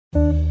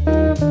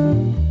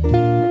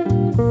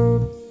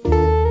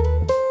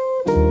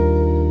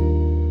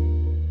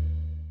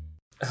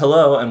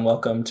Hello and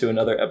welcome to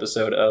another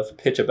episode of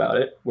Pitch About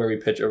It, where we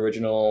pitch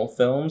original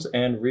films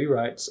and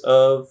rewrites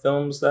of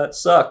films that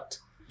sucked.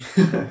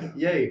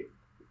 Yay.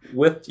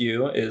 With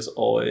you is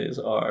always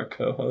our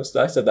co-host.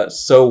 I said that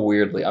so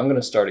weirdly. I'm going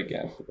to start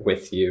again.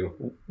 With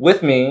you.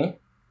 With me.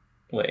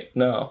 Wait,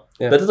 no.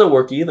 Yeah. That doesn't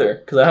work either,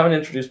 because I haven't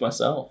introduced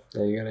myself.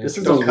 Yeah, you're gonna This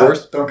is Don't the cut,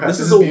 worst. don't cut. This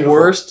is is the beautiful.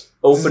 worst This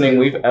is opening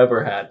we've beautiful.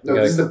 ever had. No,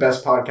 this is the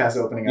best podcast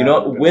opening. You know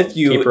I've what? ever With done.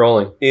 you keep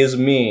rolling. is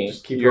me,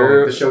 Just keep your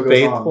rolling. The show goes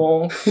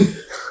faithful.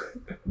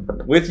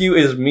 With you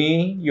is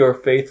me, your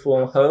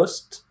faithful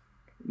host,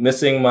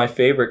 missing my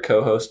favorite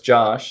co-host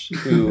Josh,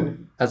 who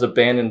has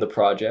abandoned the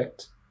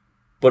project.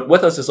 But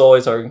with us is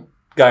always our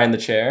guy in the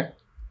chair.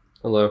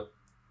 Hello,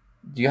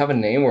 Do you have a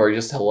name or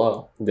just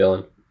hello?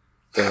 Dylan.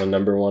 Dylan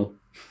number one.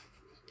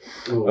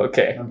 Ooh,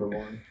 Okay. Number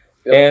one.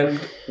 And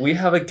we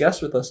have a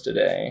guest with us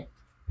today,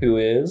 who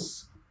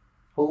is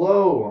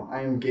Hello,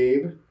 I am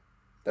Gabe.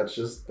 That's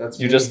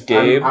You me. just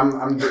Gabe?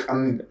 I'm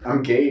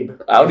Gabe.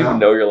 I don't even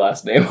know your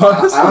last name.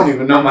 Honestly. I don't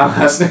even know my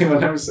last name. I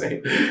never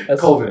say it. That's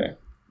Colvin.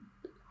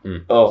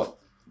 fair. Oh,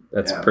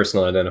 That's Yeah.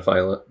 personal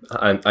identifiable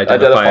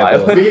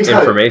Identifiable. We can cut it.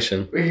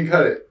 information. We can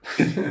cut it.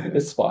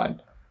 it's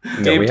fine.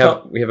 No, Gabe,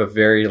 we have a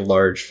very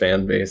large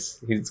fan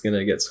base. He's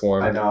gonna get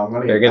swarmed. I know. I'm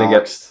gonna They're get gonna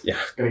doxxed. yeah.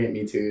 Gonna get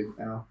me too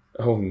now.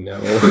 Oh no,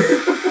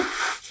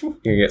 you're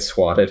gonna get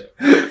swatted.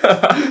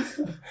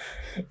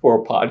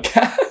 For a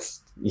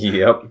podcast.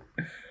 Yep.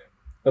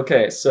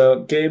 Okay, so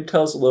Gabe,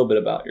 tell us a little bit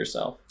about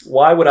yourself.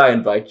 Why would I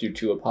invite you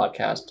to a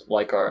podcast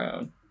like our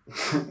own?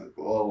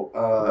 Well,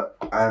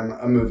 I'm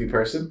a movie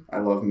person. I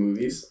love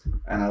movies,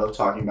 and I love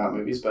talking about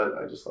movies, but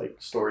I just like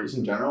stories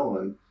in general,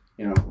 and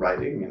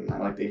writing, and I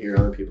like to hear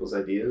other people's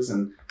ideas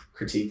and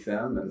critique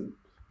them, and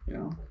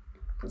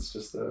it's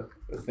just a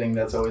thing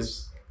that's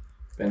always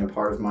been a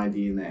part of my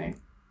DNA.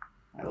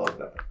 I love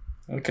that.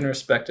 I can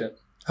respect it.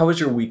 How was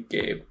your week,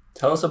 Gabe?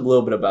 Tell us a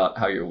little bit about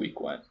how your week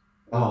went.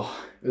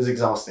 Oh, it was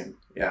exhausting.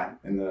 Yeah,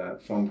 in the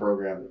film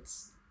program,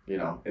 it's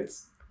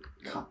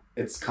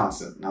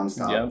constant,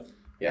 nonstop. Yeah.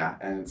 Yeah,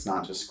 and it's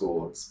not just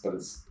school.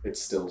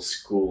 It's still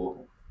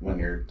school when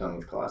you're done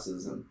with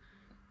classes, and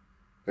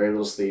very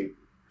little sleep.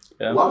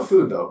 Yeah. A lot of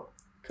food though.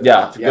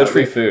 Yeah, good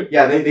free they, food.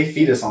 Yeah, they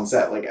feed us on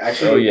set. Like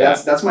actually, Oh, yeah.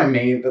 that's my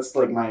main. That's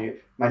like my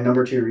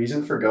number 2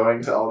 reason for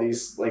going to all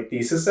these like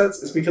thesis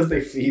sets is because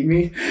they feed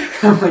me.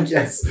 I'm like,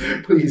 yes,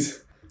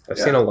 please. I've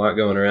Yeah. seen a lot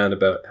going around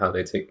about how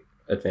they take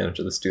advantage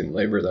of the student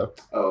labor, though.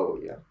 Oh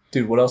yeah.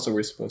 Dude, what else are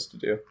we supposed to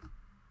do?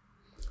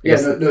 Yeah,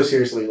 Yes. no,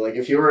 seriously. Like,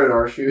 if you were in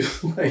our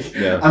shoes, like,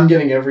 Yeah. I'm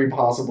getting every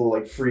possible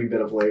like free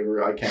bit of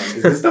labor I can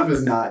because this stuff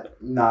is not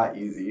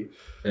easy.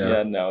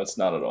 Yeah. No, it's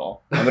not at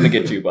all. I'm gonna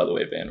get you, by the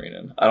way, Van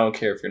Reenen. I don't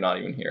care if you're not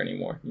even here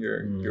anymore.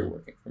 You're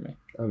working for me.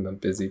 I'm a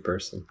busy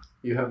person.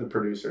 You have the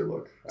producer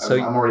look. So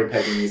I'm already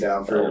pegging you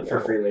down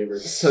for free labor.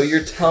 So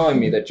you're telling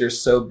me that you're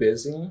so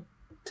busy?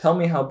 Tell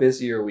me how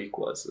busy your week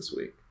was this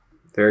week.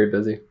 Very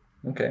busy.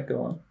 Okay,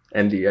 go on.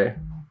 NDA.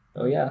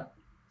 Oh yeah.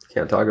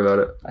 Can't talk about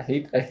it. I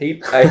hate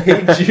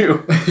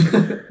you.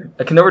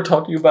 I can never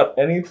talk to you about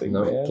anything,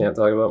 No, man. can't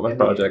talk about my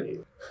project.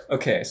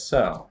 Okay,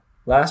 so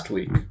last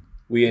week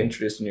we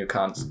introduced a new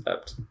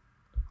concept,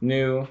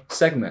 new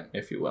segment,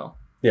 if you will.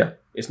 Yeah.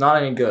 It's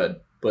not any good,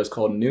 but it's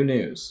called New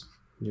News.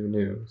 New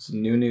news. It's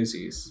new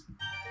newsies.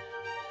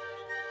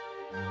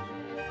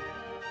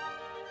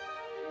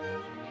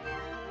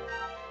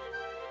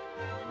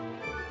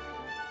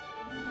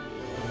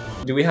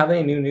 Do we have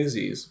any new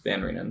newsies,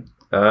 Van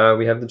Reenen?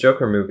 We have the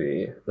Joker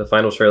movie. The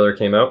final trailer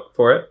came out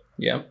for it.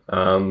 Yeah.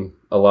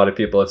 A lot of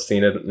people have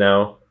seen it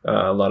now.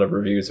 A lot of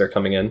reviews are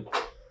coming in.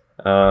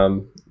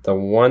 The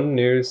one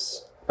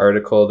news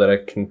article that I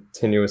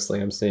continuously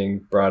am seeing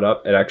brought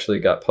up, it actually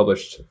got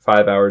published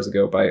 5 hours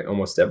ago by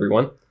almost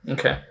everyone.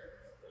 Okay.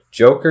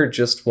 Joker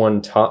just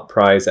won top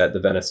prize at the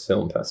Venice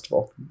Film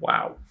Festival.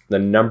 Wow. The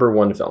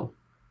 #1 film.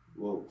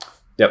 Whoa.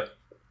 Yep.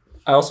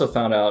 I also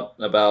found out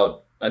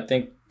about, I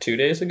think 2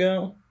 days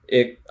ago,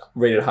 it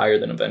rated higher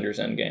than Avengers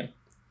Endgame,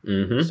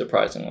 Mm-hmm.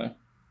 surprisingly.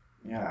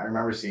 Yeah, I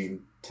remember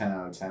seeing 10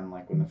 out of 10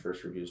 like when the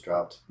first reviews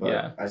dropped. But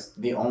Yeah.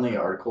 the only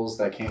articles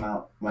that came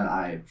out when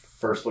I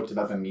first looked it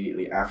up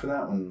immediately after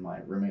that, when my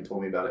roommate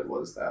told me about it,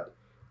 was that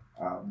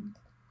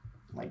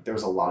like there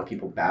was a lot of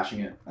people bashing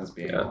it as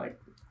being like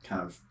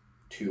kind of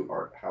too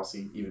art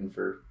housey, even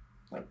for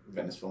like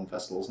Venice Film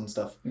Festivals and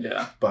stuff.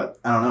 Yeah. But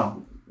I don't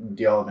know.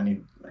 Do y'all have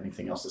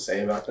anything else to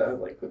say about that,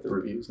 like with the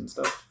reviews and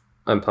stuff?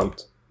 I'm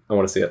pumped. I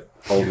want to see it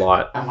a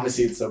lot. I want to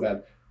see it so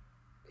bad.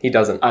 He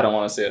doesn't. I don't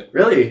want to see it.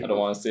 Really? I don't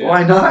want to see it.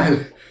 Why not?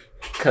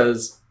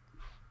 Because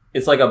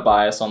it's like a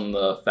bias on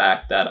the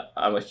fact that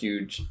I'm a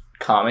huge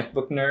comic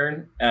book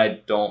nerd, and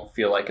I don't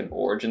feel like an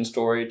origin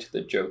story to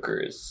the Joker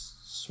is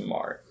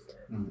smart.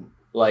 Mm.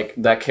 Like,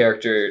 that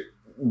character,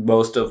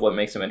 most of what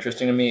makes him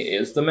interesting to me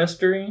is the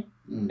mystery,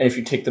 and if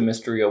you take the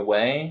mystery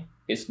away,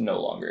 it's no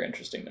longer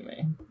interesting to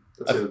me.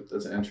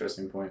 That's an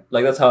interesting point.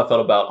 Like, that's how I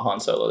felt about Han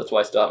Solo. That's why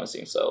I still haven't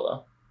seen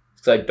Solo.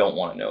 Because I don't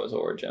want to know his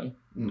origin.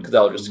 Because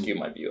that will just skew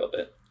my view of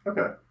it.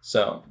 Okay.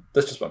 So,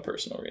 that's just my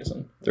personal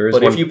reason. There is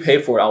But one. if you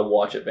pay for it, I'll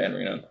watch it, Van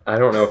Reenen. I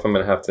don't know if I'm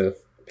gonna have to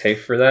pay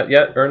for that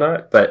yet or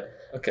not, but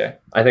Okay.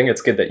 I think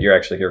it's good that you're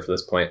actually here for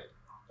this point.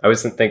 I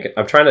wasn't thinking.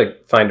 I'm trying to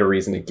find a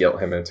reason to guilt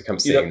him into come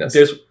seeing this.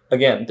 There's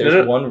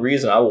No. one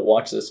reason I will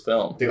watch this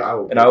film. Dude, I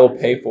will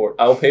Pay for it.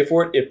 I will pay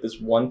for it if this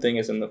one thing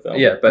is in the film.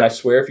 Yeah, but- and I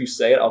swear if you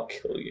say it, I'll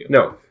kill you.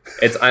 No,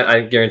 it's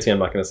I guarantee I'm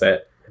not going to say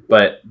it.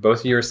 But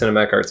both of you are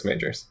cinematic arts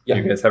majors. Yeah.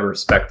 You guys have a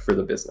respect for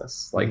the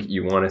business. Like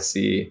you want to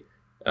see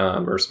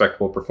a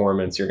respectable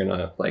performance. You're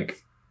gonna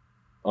like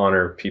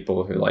honor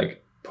people who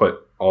like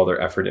put all their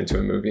effort into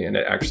a movie and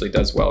it actually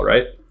does well,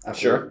 right?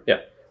 Absolutely. Sure.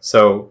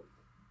 So,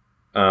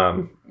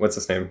 what's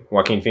his name?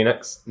 Joaquin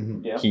Phoenix.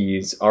 Mhm. Yeah.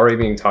 He's already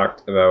being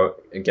talked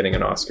about getting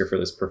an Oscar for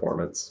this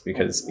performance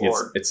because Oh,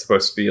 Lord. it's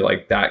supposed to be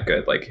like that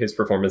good. Like his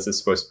performance is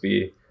supposed to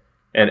be,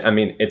 and I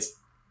mean it's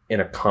in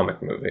a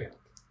comic movie.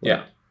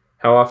 Yeah.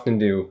 How often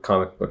do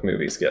comic book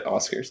movies get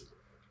Oscars?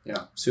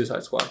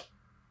 Suicide Squad.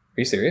 Are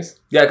you serious?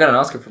 Yeah, I got an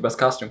Oscar for best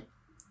costume.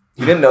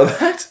 You didn't know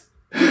that?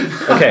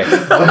 Okay,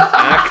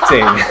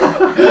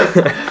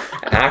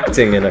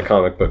 acting in a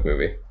comic book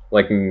movie.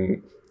 Like,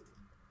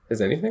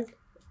 is anything?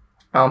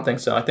 I don't think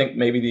so. I think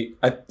maybe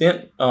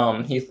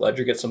Heath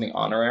Ledger gets something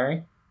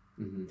honorary.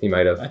 Mhm. He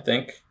might I have,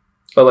 think.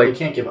 but They like,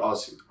 can't give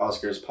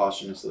Oscars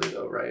posthumously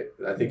though, right?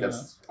 I think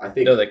I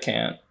think No, they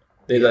can't.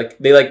 They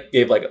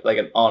gave like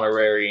an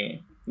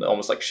honorary,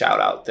 almost like shout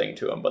out thing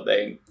to him, but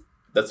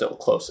that's the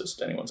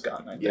closest anyone's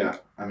gotten. I think. yeah.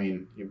 I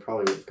mean, you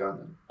probably would have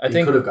gotten. I He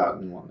think- could have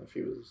gotten one if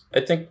he was.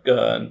 I think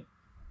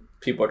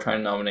people are trying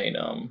to nominate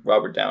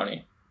Robert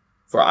Downey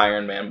for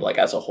Iron Man, but like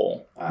as a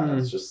whole.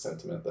 That's just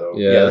sentiment though.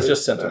 Yeah. Yeah, that's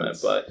just sentiment,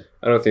 but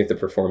I don't think the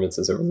performance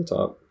is over the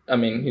top. I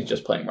mean, he's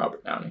just playing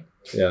Robert Downey.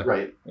 Yeah,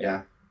 Right.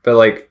 Yeah. but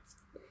like,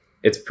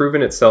 it's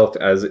proven itself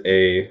as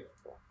a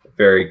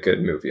very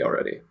good movie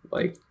already.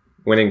 Like,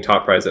 winning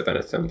top prize at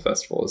Venice Film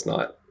Festival is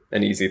not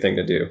an easy thing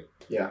to do.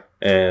 Yeah.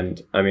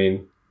 And I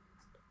mean,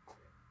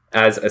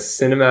 as a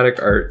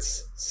cinematic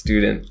arts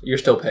student, You're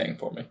still paying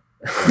for me.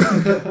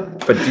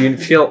 but do you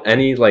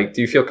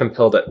feel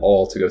compelled at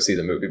all to go see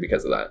the movie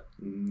because of that?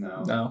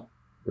 No. No.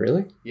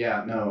 Really?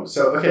 Yeah, no.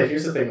 So, okay,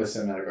 here's the thing with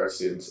cinematic arts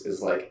students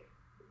is like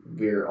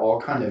we're all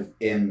kind of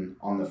in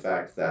on the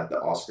fact that the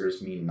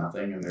Oscars mean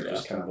nothing and they're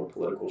just kind of a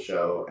political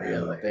show and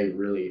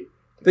Really?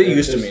 They they're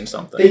used to just- mean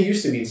something. They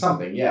used to mean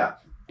something, yeah.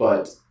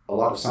 But a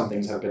lot of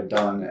somethings have been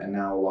done and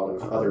now a lot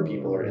of other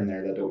people are in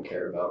there that don't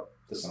care about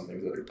the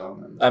somethings that are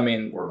done and I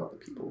mean, more about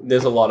the people.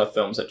 there's a lot of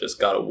films that just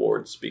got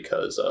awards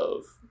because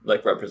of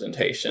like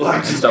representation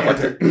Black and stuff like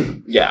that.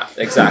 Panther. Yeah,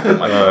 exactly.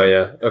 My Oh point.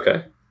 yeah.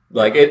 Okay.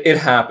 Like it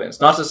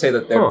happens. Not to say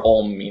that they're Huh.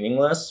 all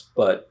meaningless,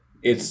 but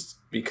it's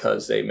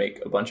because they make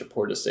a bunch of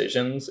poor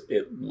decisions.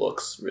 It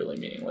looks really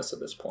meaningless at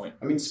this point.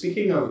 I mean,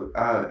 speaking of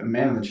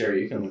Man in the Chair,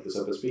 you can look this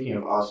up, but speaking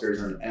of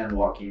Oscars and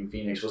Joaquin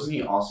Phoenix, wasn't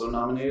he also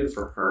nominated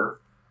for Her?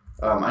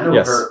 I know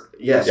Yes. Her.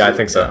 Yes. Yeah, I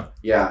think so.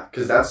 Yeah,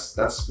 because that's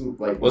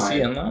like Was my,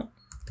 he in that?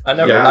 I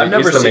never. Yeah, I've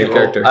never he's the seen main it.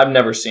 character. I've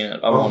never seen it.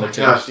 I Oh wanted my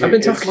to. gosh, dude, I've been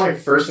it's talking- my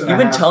first and You've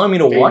a been half telling me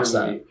to watch favorite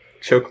that. movie.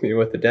 Choke me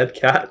with the dead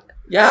cat.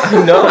 Yeah,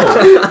 I know.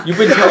 You've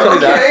been telling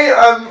me that. Okay,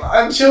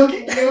 I'm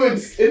choking you.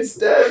 It's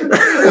dead.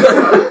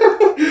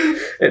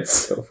 It's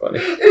so funny.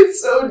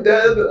 It's so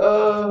dead.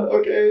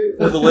 Okay.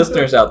 For the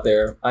listeners out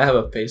there, I have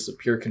a face of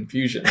pure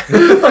confusion.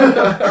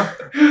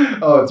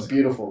 Oh, it's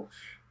beautiful,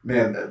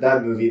 man.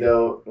 That movie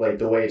though, like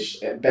the way it's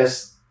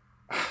best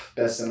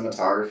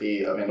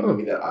cinematography of any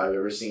movie that I've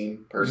ever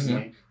seen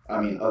personally. I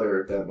mean,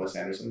 other than Wes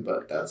Anderson,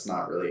 but that's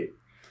not really.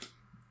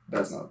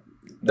 That's not.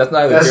 That's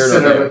neither That's here nor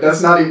cinema. there.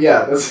 That's not even.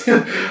 Yeah. That's.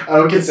 I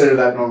don't consider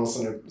that normal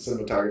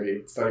cinematography.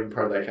 It's not even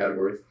part of that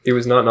category. He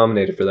was not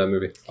nominated for that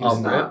movie. He was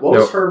Oh, not. really? What was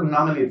Nope. her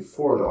nominated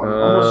for though? I'm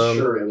almost Um,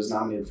 sure it was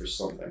nominated for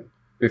something.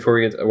 Before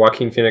we get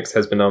Joaquin Phoenix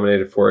has been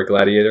nominated for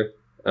Gladiator,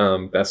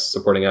 Best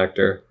Supporting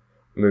Actor,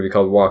 a movie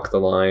called Walk the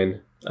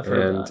Line, I've heard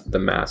and of that. The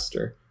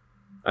Master.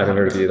 I haven't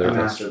heard of either The of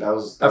those. Master. That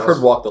was. I've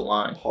heard Walk the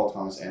Line. Paul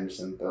Thomas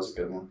Anderson. That was a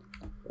good one.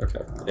 Okay.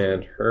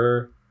 And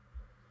her,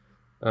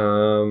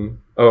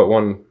 it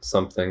won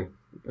something,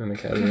 an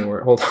Academy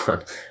Award. Hold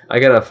on, I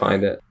gotta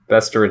find it.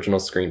 Best Original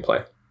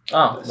Screenplay.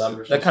 Oh, That's that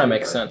original kind of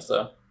makes screenplay. sense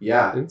though.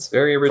 Yeah. It's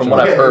very original. From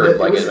what I've heard, it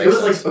like, was, it it makes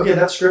was like sense. okay,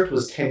 that script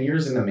was 10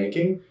 years in the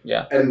making.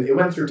 Yeah. And it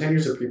went through 10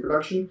 years of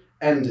pre-production,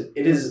 and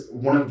it is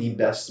one of the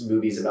best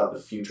movies about the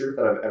future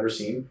that I've ever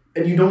seen.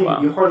 And you don't Wow.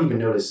 even, you hardly even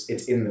notice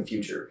it's in the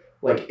future.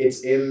 Like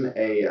it's in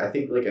I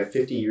think like a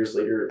 50 years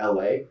later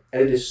LA,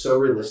 and it is so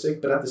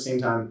realistic, but at the same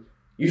time,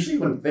 usually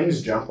when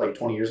things jump like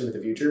 20 years into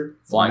the future,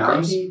 Flying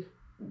cars.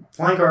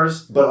 flying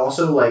cars, but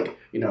also like,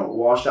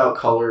 washed out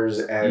colors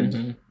and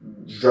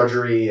Mhm.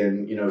 drudgery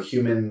and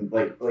human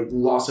like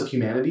loss of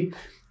humanity,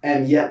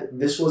 and yet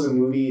this was a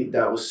movie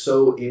that was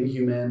so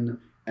inhuman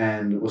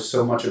and was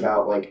so much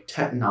about like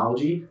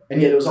technology,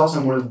 and yet it was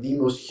also one of the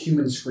most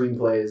human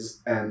screenplays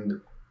and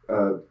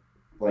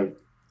like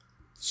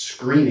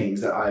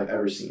screenings that I've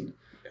ever seen.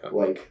 Yeah.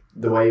 Like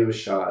the way it was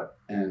shot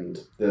and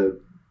the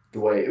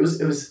way it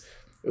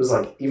was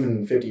like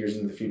even 50 years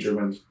into the future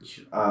when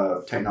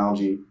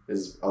technology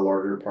is a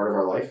larger part of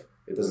our life,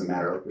 it doesn't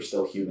matter. Like we're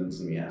still humans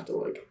and we have to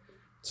like.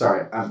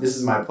 Sorry, this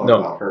is my plug No,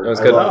 about Her. that was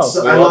I good. love, Oh, it,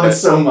 so, we I love love it it.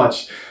 so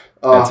much.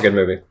 That's a good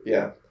movie.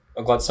 Yeah.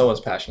 I'm glad someone's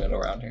passionate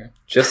around here.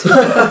 Just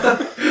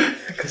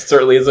Because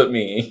certainly isn't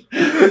me.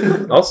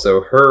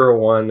 also, her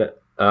won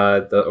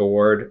the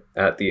award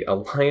at the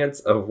Alliance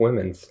of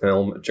Women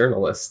Film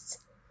Journalists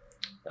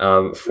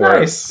for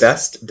Nice.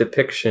 best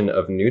depiction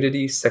of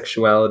nudity,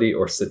 sexuality,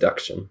 or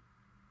seduction.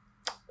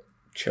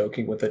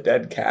 Choking with a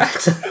dead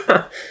cat.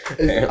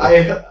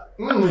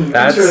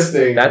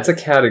 Interesting. That's a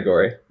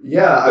category.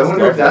 Yeah, I That's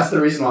wonder if different. that's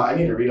the reason why. I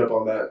need to read up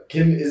on that.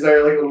 Is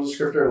there like a little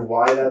descriptor of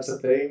why that's a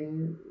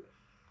thing?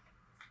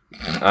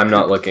 I'm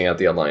not looking at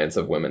the Alliance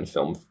of Women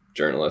Film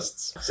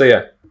Journalists. So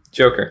yeah,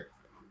 Joker.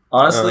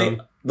 Honestly,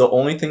 the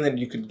only thing that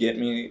you could get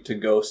me to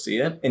go see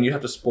it, and you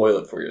have to spoil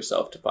it for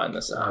yourself to find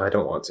this out. I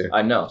don't want to.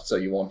 I know, so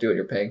you won't do it.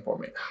 You're paying for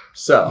me.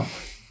 So,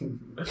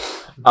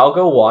 I'll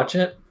go watch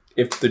it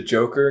if the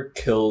Joker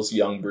kills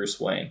young Bruce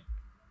Wayne.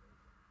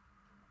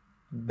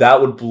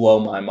 That would blow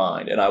my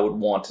mind, and I would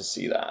want to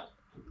see that.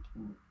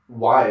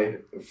 Why?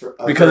 Because for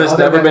it's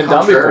other never than been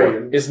done before.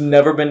 contrarian. It's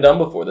never been done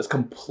before. That's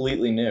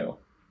completely new.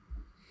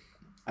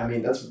 I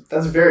mean, that's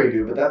very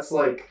new, but that's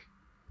like...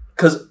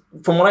 Because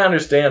from what I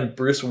understand,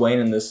 Bruce Wayne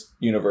in this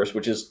universe,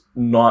 which is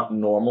not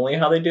normally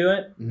how they do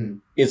it,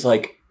 is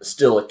like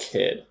still a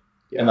kid.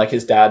 Yeah. And like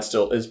his parents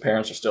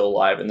are still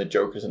alive, and the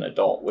Joker's an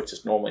adult, which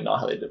is normally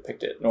not how they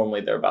depict it. Normally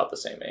they're about the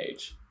same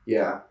age.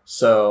 Yeah.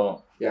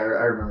 So Yeah, I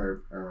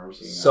remember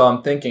seeing that. So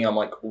I'm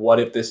like, what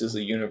if this is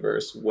a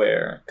universe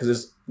where,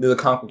 because there's a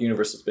comic book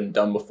universe that's been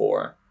done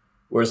before,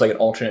 where it's like an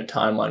alternate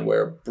timeline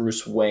where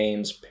Bruce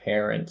Wayne's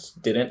parents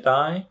didn't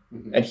die,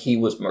 and he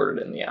was murdered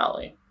in the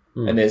alley.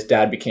 And his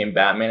dad became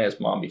Batman, and his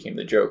mom became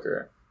the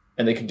Joker.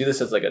 And they could do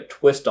this as like a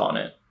twist on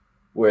it,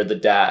 where the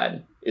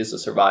dad is the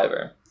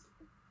survivor,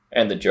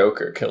 and the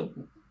Joker killed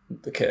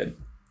the kid,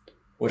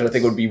 which I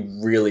think would be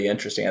really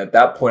interesting. And at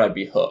that point, I'd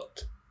be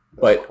hooked.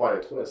 That's But quite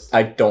a twist.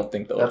 I don't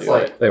think they'll That's do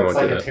like it. They that's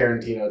won't like do a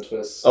Tarantino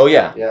twist. Oh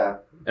yeah, Yeah.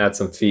 Add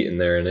some feet in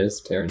there, and it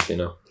is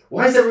Tarantino.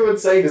 Why is everyone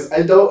saying this?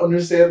 I don't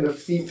understand the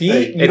feet feet.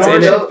 thing. You It's don't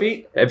in understand it.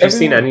 feet. Have you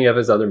seen any of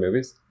his other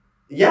movies?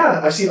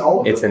 Yeah, I've seen all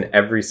of It's them. in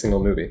every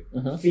single movie.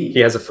 Feet. He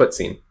has a foot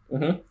scene.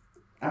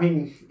 I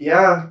mean,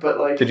 yeah, but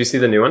like Did you see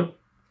the new one?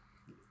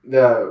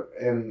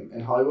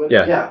 in Hollywood?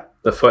 Yeah. Yeah.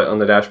 The foot on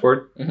the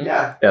dashboard?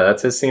 Yeah. Yeah,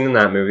 that's his scene in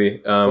that movie.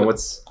 Foot.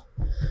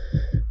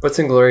 What's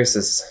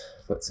Inglorious's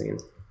foot scene?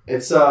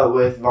 It's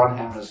with Von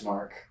Hammer's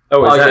Mark.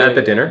 Oh, is that yeah, at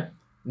the yeah, dinner?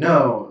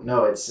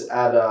 No, it's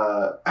at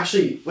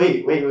actually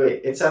wait.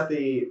 It's at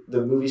the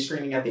movie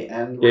screening at the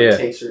end where Yeah. he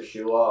takes her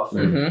shoe off.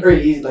 Mhm. Or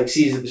he like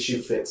sees if the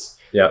shoe fits.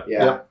 Yeah.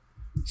 Yeah. Yep.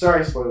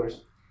 Sorry,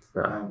 spoilers.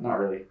 No. Not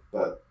really,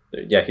 but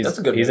Yeah, That's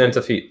a good he's movie.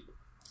 into feet.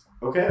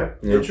 okay.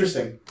 Yeah.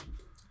 Interesting.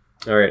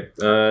 All right.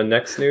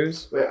 Next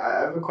news. Wait,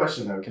 I have a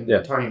question though.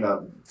 Yeah. Talking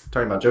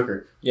about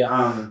Joker.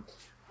 Yeah.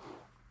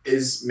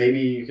 Is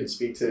maybe you could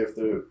speak to if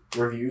the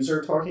reviews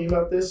are talking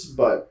about this,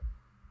 but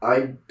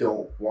I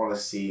don't want to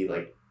see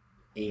like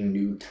a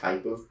new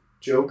type of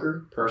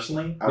Joker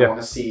personally. I Yeah. want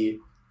to see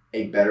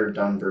a better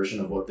done version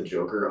of what the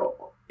Joker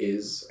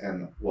is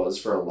and was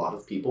for a lot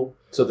of people.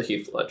 So the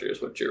Heath Ledger is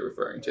what you're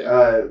referring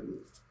to.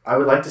 I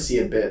would like to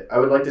see I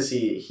would like to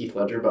see Heath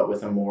Ledger, but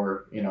with a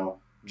more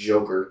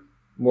Joker,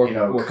 more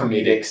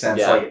comedic sense,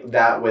 Yeah. like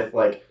that. With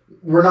like,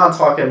 we're not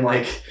talking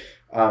like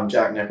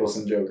Jack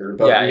Nicholson Joker,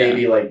 but Yeah,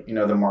 maybe like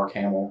the Mark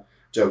Hamill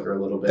Joker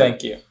a little bit.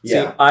 Thank you.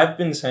 Yeah. See, I've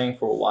been saying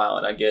for a while,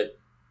 and I get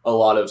a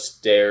lot of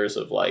stares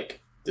of like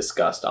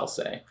disgust, I'll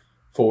say,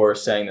 for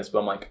saying this, but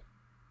I'm like,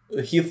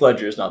 Heath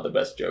Ledger is not the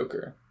best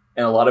Joker.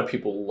 And a lot of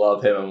people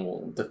love him and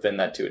will defend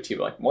that to a T.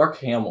 But like, Mark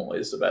Hamill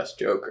is the best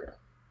Joker.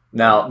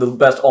 Now, the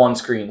best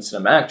on-screen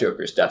cinematic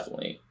Joker is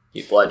definitely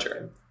Heath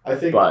Ledger. I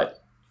think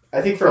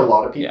for a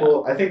lot of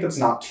people, I think that's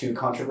not too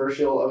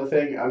controversial of a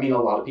thing. I mean,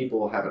 a lot of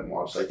people haven't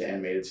watched like the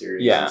animated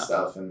series Yeah. and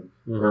stuff, and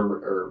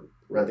or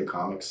read the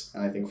comics,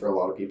 and I think for a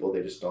lot of people,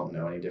 they just don't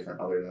know any different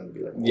other than to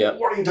be like, Yeah.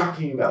 what are you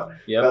talking about?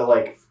 Yep. But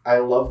like, I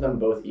love them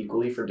both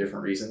equally for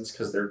different reasons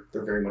because they're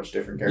very much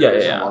different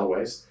characters in a lot of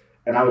ways,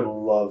 and I would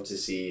love to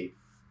see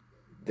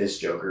this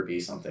Joker be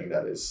something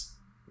that is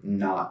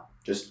not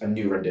just a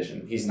new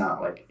rendition. He's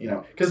not like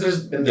because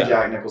there's been the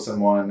Jack Nicholson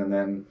one, and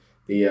then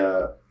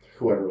the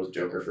whoever was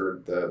Joker for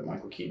the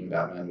Michael Keaton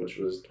Batman, which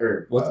was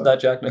Wasn't that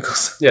Jack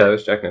Nicholson? Yeah, it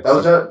was Jack that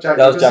Nicholson. was Jack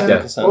That was Jack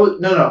Nicholson?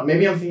 Nicholson. Oh, no,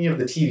 maybe I'm thinking of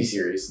the TV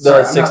series.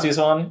 The Sorry, I'm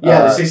 60s one?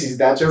 Yeah, the 60s.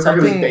 That Joker was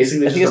Something,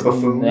 basically I think just a it's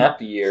buffoon.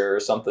 Napier or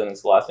something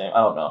is the last name. I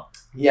don't know.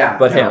 Yeah.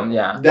 But no. him,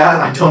 yeah.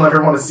 That, I don't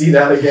ever want to see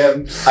that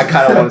again. I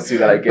kind of want to see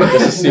that again,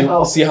 just to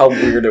No. see how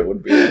weird it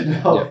would be.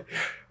 No. Yeah.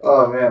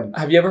 Oh, man.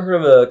 Have you ever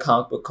heard of a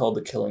comic book called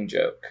The Killing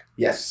Joke?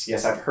 Yes,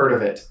 I've heard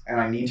of it,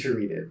 and I need to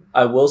read it.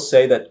 I will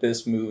say that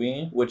this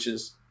movie,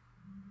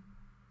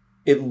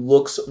 it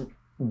looks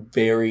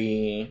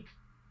very,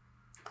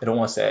 I don't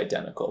want to say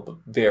identical, but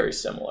very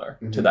similar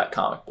to that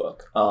comic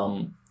book.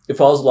 It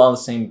follows a lot of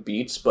the same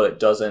beats, but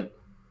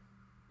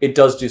it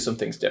does do some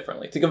things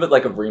differently. Think of it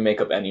like a remake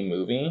of any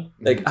movie,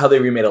 like how they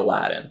remade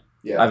Aladdin.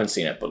 Yeah. I haven't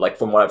seen it, but like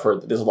from what I've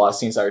heard, there's a lot of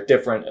scenes that are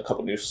different, a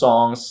couple new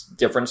songs,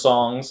 different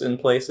songs in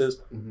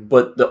places,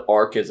 but the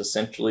arc is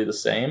essentially the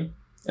same.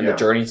 and the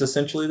journey is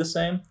essentially the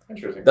same.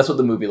 Interesting. That's what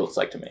the movie looks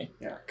like to me.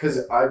 Yeah,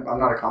 because I'm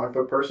not a comic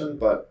book person,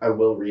 but I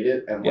will read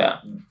it. And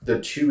the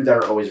two that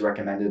are always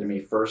recommended to me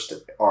first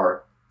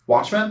are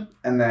Watchmen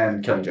and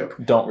then Killing Joke.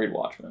 Don't read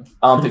Watchmen.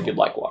 I don't think you'd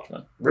like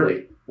Watchmen.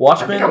 Really?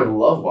 Watchmen. I think I would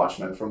love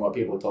Watchmen from what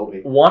people have told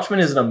me. Watchmen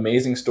is an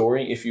amazing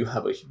story if you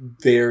have a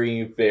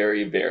very,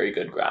 very, very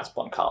good grasp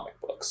on comic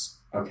books.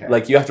 Okay.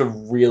 Like, you have to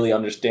really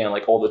understand,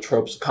 like, all the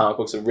tropes of comic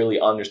books and really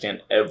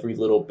understand every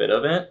little bit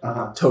of it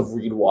to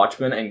read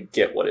Watchmen and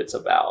get what it's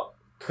about.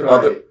 Could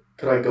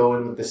I go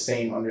in with the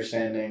same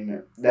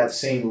understanding, that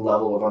same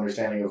level of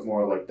understanding of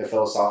more like the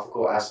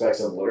philosophical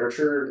aspects of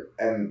literature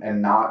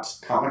and not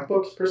comic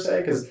books per se?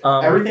 Because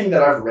everything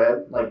that I've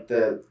read, like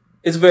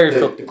it's very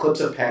the clips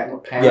of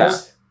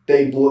panels,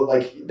 they blow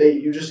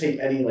you just take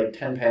any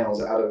 10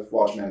 panels out of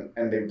Watchmen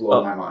and they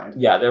blow my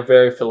mind. Yeah, they're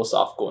very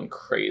philosophical and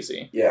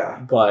crazy. Yeah,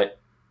 but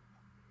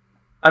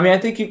I mean, I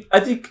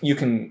think you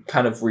can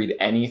kind of read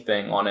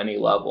anything on any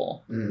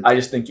level. I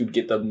just think you'd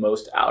get the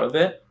most out of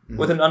it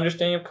with an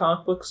understanding of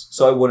comic books.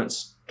 So I wouldn't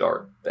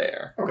start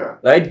there.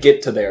 Okay. I'd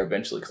get to there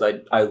eventually because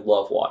I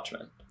love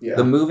Watchmen. Yeah.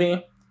 The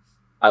movie,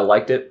 I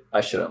liked it.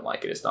 I shouldn't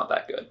like it. It's not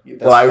that good.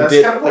 That's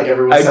kind of like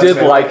everyone's I did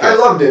like it. I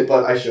loved it,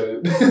 but I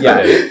shouldn't.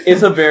 Yeah,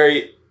 it's a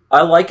very...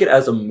 I like it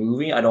as a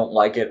movie. I don't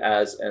like it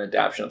as an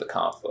adaptation of the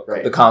comic book.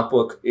 Right. The comic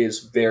book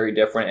is very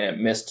different, and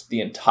it missed the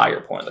entire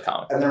point of the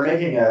comic book. And they're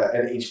making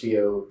an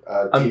HBO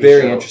I'm TV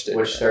very show, interested.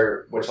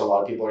 which a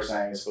lot of people are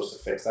saying is supposed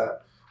to fix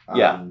that.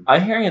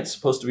 I'm hearing it's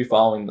supposed to be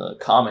following the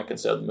comic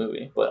instead of the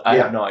movie, but I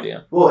have no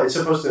idea. Well, it's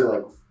supposed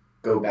to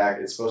go back.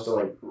 It's supposed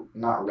to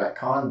not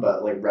retcon,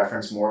 but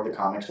reference more of the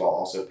comics while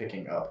also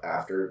picking up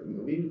after the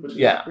movie, which is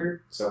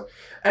weird. So,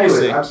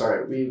 anyways, I'm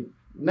sorry.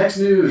 Next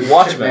news.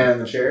 Watchmen. Man in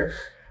the chair.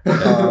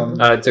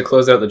 To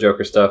close out the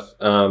Joker stuff,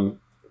 No,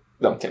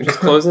 I'm kidding. just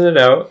closing it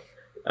out.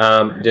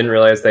 Didn't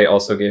realize they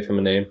also gave him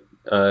a name.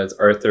 It's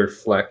Arthur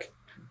Fleck.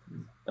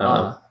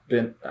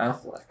 Ben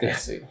Affleck. I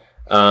see.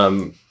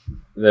 I'm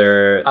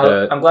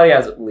glad he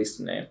has at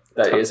least a name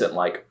that isn't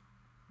like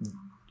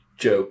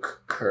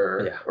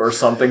Joker or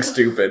something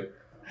stupid.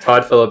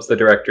 Todd Phillips, the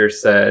director,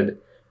 said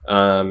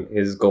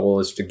his goal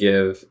is to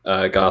give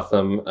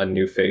Gotham a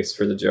new face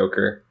for the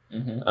Joker.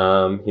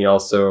 He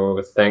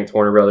also thanked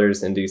Warner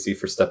Brothers and DC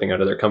for stepping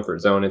out of their comfort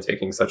zone and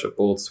taking such a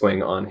bold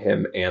swing on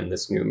him and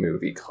this new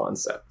movie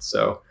concept.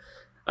 So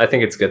I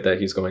think it's good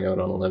that he's going out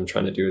on a limb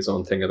trying to do his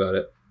own thing about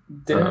it.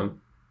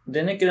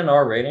 Didn't it get an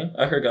R rating?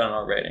 I heard it got an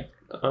R rating.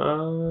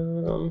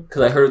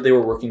 Because I heard they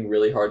were working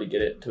really hard to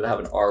get it to have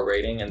an R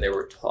rating, and there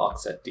were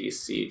talks at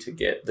DC to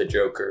get the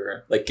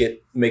Joker, make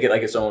it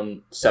its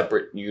own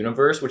separate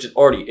universe, which it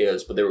already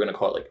is, but they were going to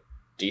call it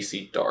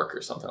DC Dark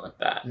or something like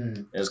that.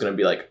 And it was going to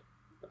be a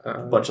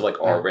bunch of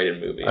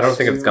R-rated movies. I don't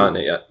think it's gotten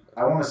it yet.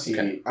 I want to see.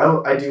 Okay.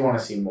 I do want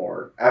to see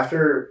more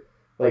after.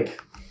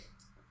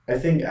 I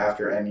think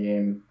after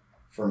Endgame,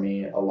 for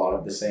me, a lot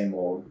of the same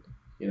old,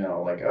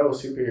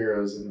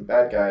 superheroes and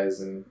bad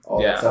guys and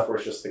all that stuff, where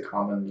it's just the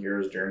common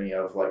hero's journey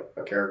of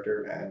a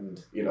character,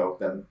 and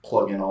then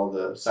plug in all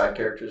the side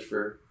characters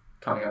for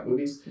coming up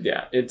movies.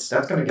 Yeah, that's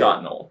gonna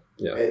gotten old.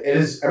 Yeah, it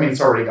is. I mean,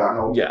 it's already gotten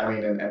old. Yeah, I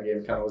mean, and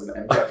Endgame kind of was an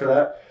end cap for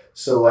that.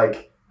 So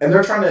and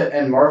they're trying to,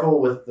 and Marvel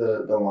with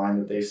the line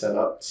that they set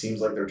up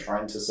seems like they're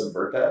trying to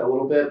subvert that a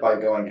little bit by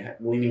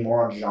leaning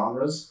more on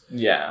genres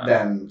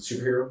than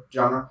superhero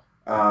genre,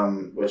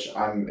 which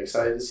I'm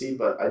excited to see,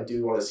 but I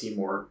do want to see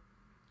more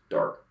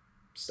dark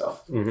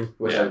stuff,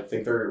 which I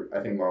think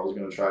Marvel's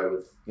going to try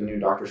with the new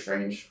Doctor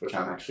Strange, which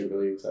I'm actually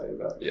really excited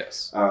about.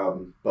 Yes.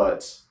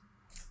 But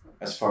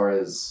as far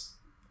as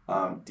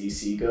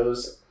DC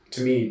goes,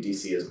 to me,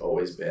 DC has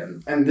always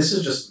been, and this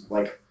is just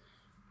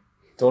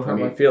don't hurt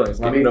my feelings.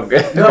 Let me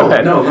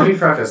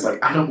preface,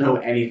 I don't know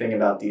anything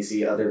about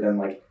DC other than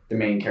the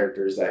main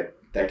characters that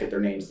get their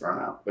names thrown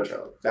out, which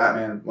are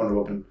Batman, Wonder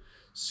Woman,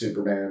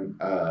 Superman,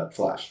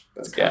 Flash.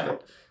 That's kind of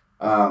it.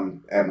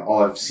 And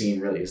all I've seen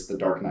really is The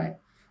Dark Knight.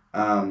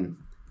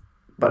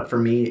 But for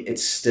me,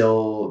 it's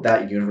still,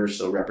 that universe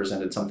still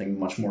represented something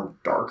much more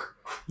dark.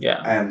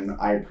 Yeah. And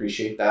I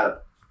appreciate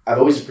that. I've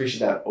always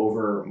appreciated that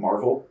over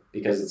Marvel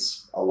because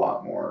it's a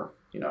lot more,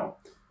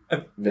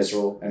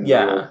 visceral and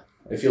real.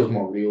 It feels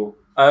more real.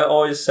 I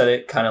always said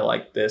it kind of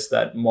like this,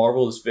 that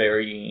Marvel is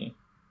very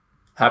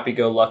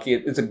happy-go-lucky.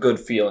 It's a good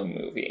feeling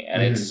movie,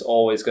 and it's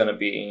always going to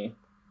be,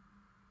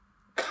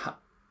 I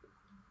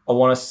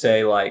want to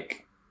say,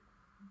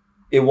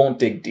 it won't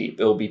dig deep.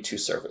 It'll be too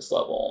surface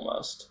level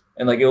almost.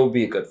 And it will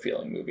be a good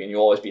feeling movie, and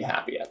you'll always be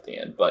happy at the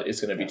end, but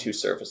it's going to be too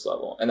surface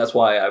level. And that's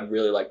why I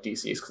really like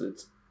DC's,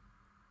 because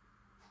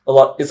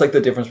it's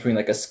the difference between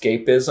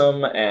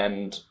escapism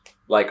and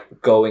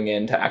going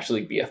in to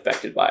actually be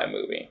affected by a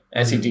movie. And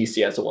I see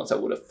DC as the ones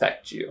that would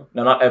affect you.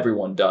 Now, not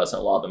everyone does,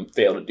 and a lot of them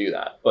fail to do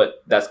that,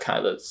 but that's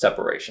kind of the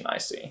separation I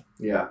see.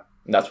 Yeah.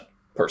 And that's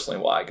personally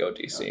why I go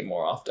DC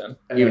more often,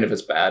 even if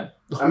it's bad.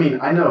 I mean,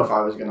 I know if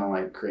I was going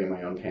to create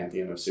my own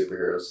pantheon of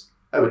superheroes,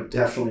 I would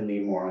definitely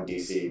lean more on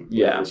DC.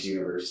 Yeah. With its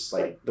universe,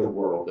 the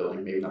world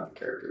building, maybe not the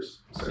characters.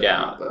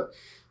 Yeah. But,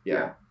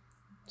 yeah.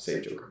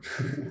 Save Joker.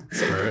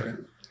 Save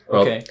Joker.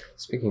 Well, Okay.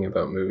 speaking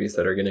about movies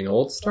that are getting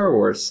old, Star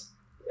Wars.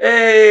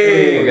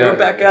 Hey, We we're got-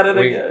 back at it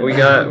We again.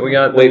 we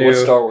got the Wait, new,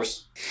 what's Star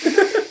Wars?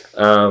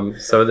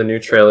 So the new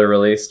trailer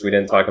released. We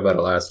didn't talk about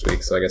it last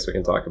week, so I guess we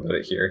can talk about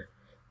it here.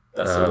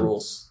 That's the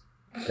rules.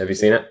 Have you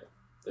seen it?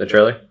 The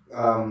trailer?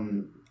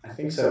 I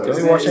think so. Did we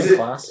Isn't watch it- it is in it-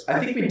 class? I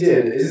think we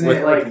did. Isn't With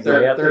it like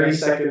Ray at the 30 end?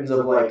 seconds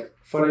of like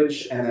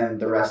footage, and then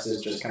the rest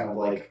is just kind of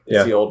like Yeah.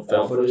 It's the old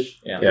film film. footage?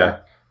 Yeah. Yeah.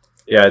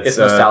 Yeah, It's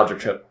nostalgia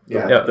trip.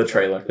 Yeah. Yeah. The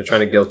trailer. They're trying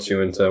to guilt you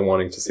into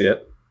wanting to see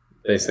it,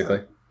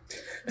 basically.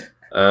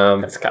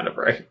 That's kind of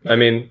right. I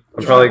mean,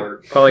 I'm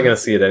probably gonna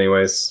see it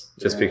anyways,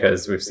 just Yeah.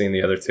 because we've seen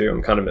the other two.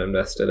 I'm kind of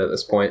invested at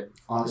this point.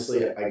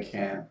 Honestly, I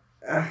can't.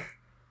 I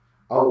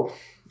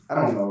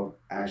don't know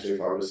actually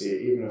if I'll go see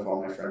it, even if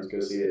all my friends go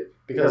see it,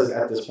 because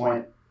at this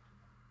point,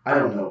 I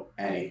don't know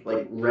any.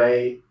 Like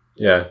Ray,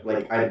 Yeah,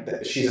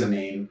 she's a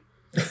name.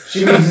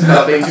 She means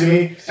nothing to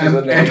me, and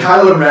a name.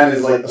 Kylo Ren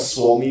is like a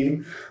swole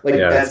meme. Like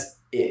Yeah. that's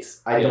it.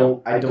 I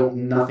don't.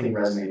 Nothing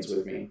resonates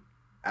with me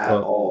at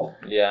Well, all.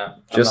 Yeah.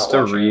 I'm just not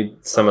to watching read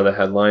some of the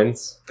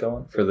headlines it. Go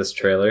on. for this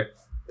trailer.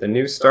 The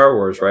new Star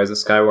Wars Rise of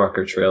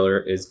Skywalker trailer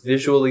is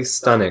visually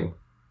stunning.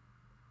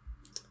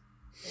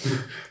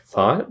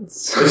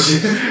 Thoughts?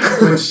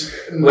 Which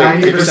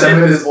Wait, did you 90% say-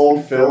 of it is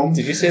old film.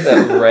 Did you say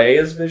that Ray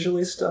is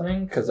visually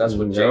stunning? Because that's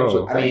what James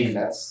No. would I think. mean,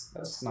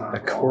 that's not.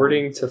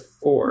 According to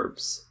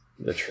Forbes,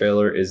 the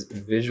trailer is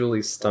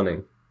visually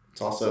stunning.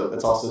 it's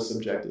also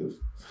subjective.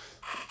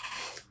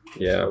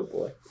 Yeah. Oh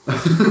boy.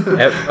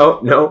 Oh,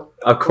 no.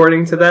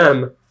 According to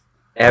them,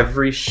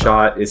 every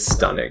shot is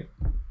stunning.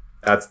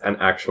 That's an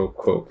actual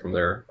quote from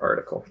their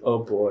article. Oh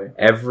boy.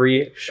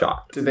 Every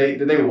shot. Did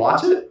they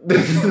watch it?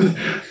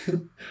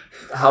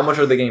 How much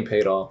are they getting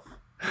paid off?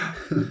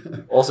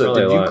 Also,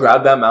 Probably did a you lot.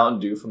 grab that Mountain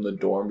Dew from the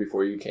dorm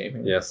before you came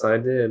here? Yes, I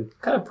did.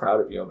 Kind of proud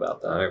of you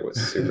about that. I was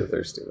super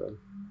thirsty then.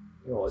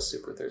 You was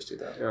super thirsty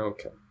though.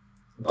 Okay.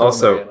 I'm telling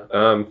Also,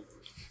 Mariana.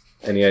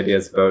 any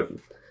ideas about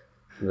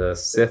the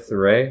Sith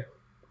Ray?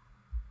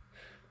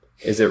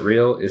 Is it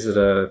real? Is it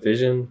a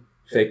vision?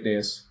 Fake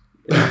news.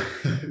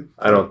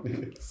 I don't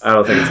think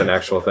it's an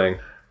actual thing.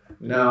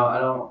 No, I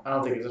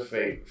don't think it's a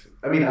fake.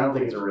 I mean, I don't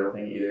think it's a real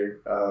thing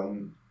either.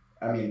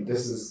 I mean,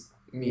 this is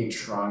me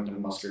trying to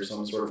muster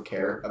some sort of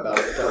care about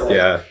it. But like,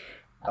 Yeah.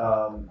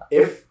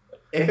 If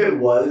it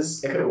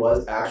was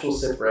actual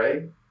Sith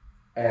Ray,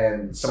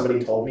 and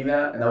somebody told me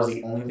that, and that was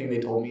the only thing they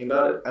told me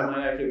about it, I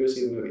might actually go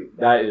see the movie.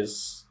 That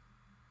is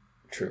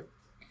true.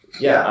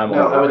 Yeah, I'm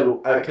no, all I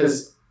would,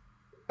 because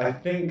I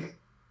think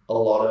a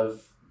lot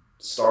of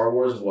Star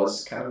Wars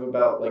was kind of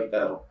about like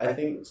that. I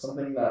think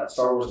something that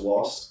Star Wars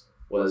lost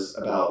was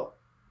about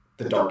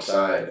the dark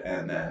side,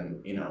 and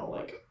then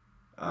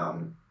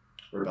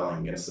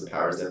rebelling against the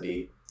powers that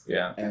be,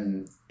 Yeah.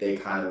 and they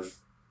kind of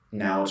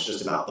now it's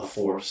just about the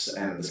Force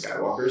and the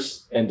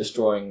Skywalkers. And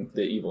destroying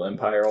the evil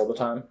empire all the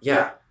time.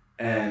 Yeah,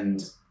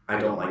 and I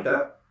don't like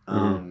that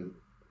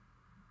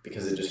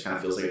because it just kind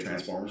of feels like a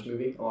Transformers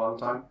movie a lot of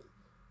the time.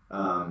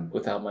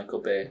 Without Michael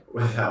Bay.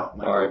 Without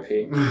Michael.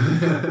 R.I.P.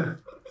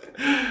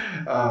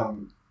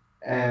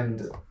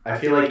 And I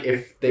feel like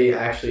if they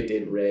actually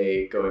did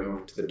Rey going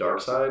over to the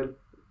dark side,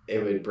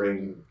 it would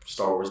bring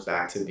Star Wars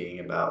back to being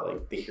about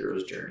like the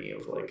hero's journey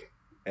of like,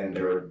 and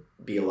there would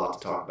be a lot to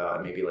talk about.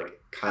 And maybe like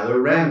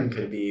Kylo Ren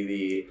could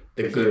be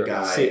the good Hero.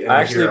 guy. See, and the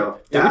actually, hero.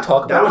 did we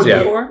talk that about was this Yeah,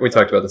 before? we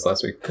talked about this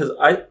last week. Because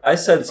I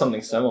said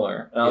something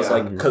similar. And I was Yeah.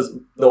 like, because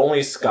the only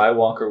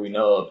Skywalker we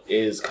know of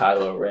is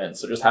Kylo Ren.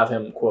 So just have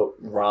him, quote,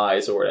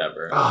 rise or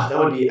whatever. Ah, that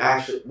would be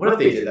actually. What if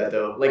they did that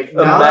though? Like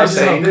now that I'm Imagine-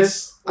 saying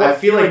this, I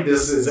feel like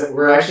this is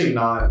we're actually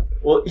not.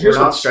 Well, We're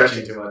not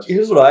stretching too much.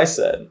 Here's what I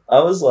said. I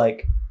was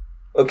like,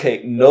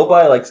 okay,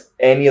 nobody likes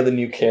any of the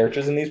new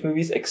characters in these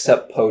movies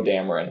except Poe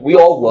Dameron. We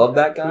all love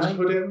that Who's guy.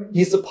 Poe Dameron?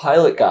 He's the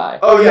pilot guy.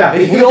 Oh yeah,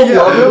 We all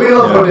love him, we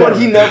love Poe but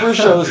he Dameron. never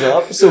shows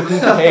up, so who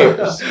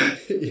cares?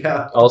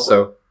 Yeah.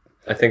 Also,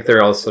 I think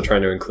they're also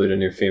trying to include a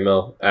new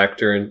female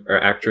actor or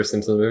actress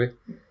into the movie.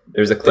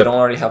 There's a They clip. don't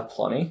already have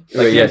plenty. Yeah,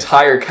 Like, the yeah.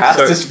 entire cast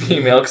So- is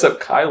female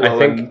except Kylo. I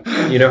think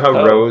and, you know how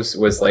Oh. Rose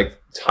was like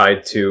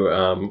tied to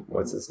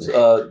what's his name?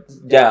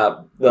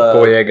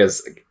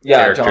 Boyega's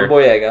character. John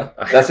Boyega.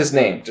 That's his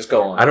name. Just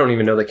go on. I don't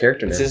even know the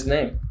character It's name. his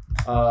name.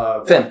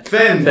 Finn.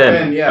 Finn.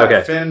 Finn. Yeah.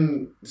 Okay.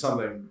 Finn.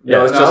 Something. Yeah,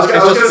 No, it's I just- was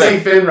it's gonna just say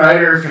Finn. Finn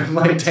Rider from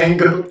like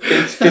Tango.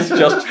 It's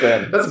just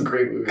Finn. That's a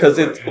great movie. Because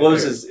what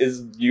was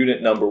his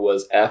unit number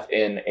was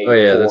FN84 Oh,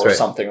 yeah, that's right.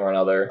 something or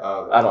another.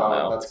 Oh, I don't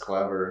know. That's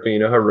clever. But you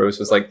know how Rose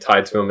was like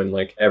tied to him, and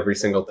like every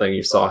single thing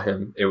you saw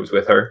him, it was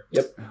with her.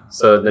 Yep.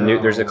 So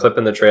there's a No. clip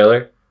in the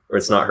trailer where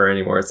it's not her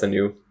anymore; it's a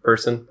new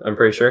person. I'm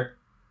pretty sure.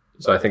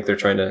 So I think they're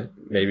trying to,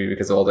 maybe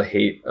because of all the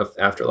hate of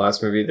after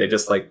last movie, they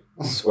just like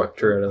swept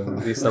her out of the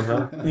movie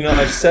somehow. You know,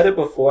 I've said it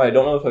before. I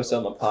don't know if I've said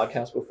it on the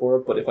podcast before,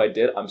 but if I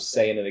did, I'm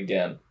saying it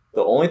again.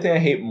 The only thing I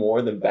hate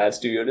more than bad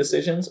studio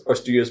decisions are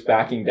studios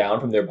backing down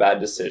from their bad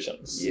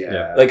decisions.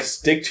 Yeah. Like,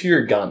 stick to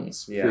your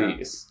guns, Yeah.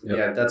 please. Yep.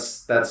 Yeah,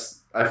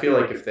 that's. I feel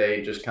like if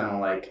they just kind of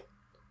like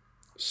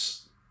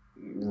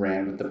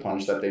ran with the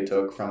punch that they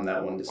took from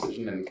that one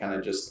decision and kind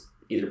of just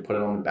either put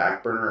it on the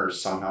back burner or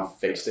somehow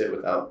fixed it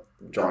without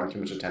drawing too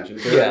much attention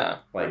to it, Yeah.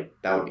 like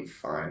that would be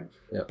fine.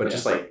 Yep. But Yeah.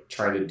 just like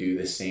try to do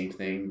the same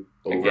thing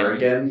over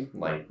again,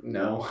 like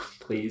no,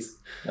 please.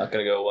 Not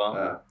gonna go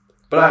well.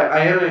 But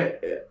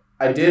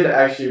I did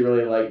actually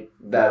really like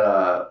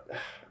that.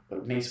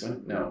 Mace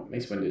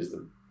Windu is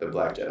the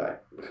Black Jedi.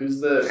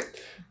 Who's the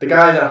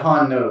guy that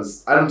Han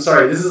knows? I'm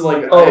sorry, this is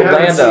like Oh, I haven't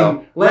Lando.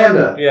 seen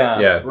Lando. Yeah.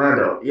 Yeah.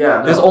 Lando. Yeah.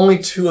 No. There's only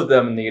 2 of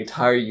them in the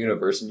entire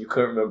universe, and you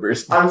couldn't remember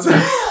his name. I'm sorry.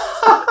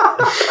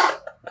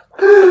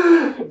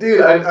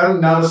 Dude,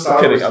 I'm not a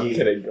Star Wars I'm geek.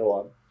 kidding. Go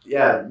on.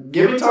 Yeah,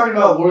 give me talking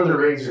about Lord of the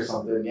Rings or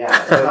something. Yeah,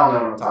 I don't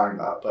know what I'm talking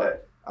about,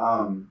 but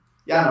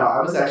yeah, no,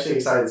 I was actually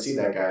excited to see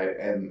that guy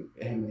and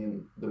him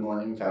in the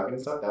Millennium Falcon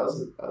and stuff. That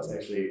was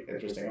actually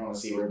interesting. I want to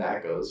see where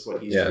that goes.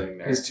 What he's doing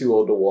there. He's too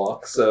old to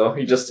walk, so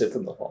he just sits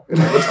in the hall.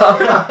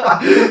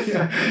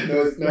 Yeah,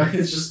 no,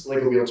 it's just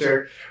like a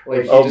wheelchair.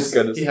 Like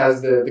Goodness. he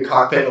has the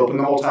cockpit open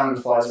the whole time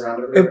and flies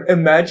around everywhere.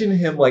 Imagine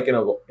him like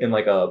in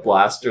like a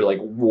blaster like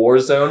war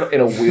zone in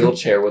a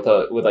wheelchair with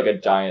like a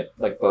giant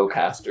like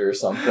bowcaster or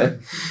something.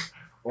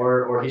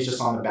 Or he's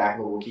just on the back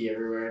of a Wookiee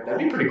everywhere. That'd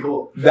be pretty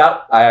cool.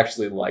 That I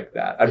actually like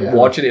that. I'd Yeah.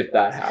 watch it if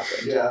that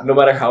happened. Yeah. No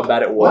matter how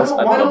bad it was,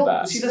 I'd love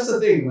that. See, that's the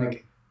thing.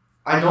 Like,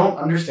 I don't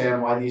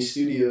understand why these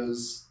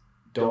studios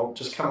don't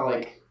just kind of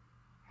like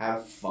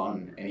have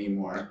fun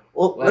anymore.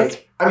 Well,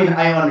 Like, I mean,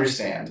 I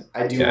understand.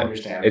 I do Yeah,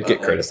 understand. It'd but, get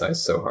like,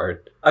 criticized so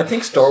hard. I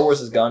think Star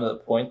Wars has gotten to the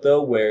point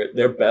though where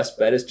their best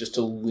bet is just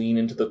to lean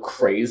into the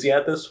crazy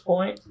at this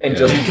point and Yeah.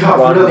 just It got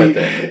run really, with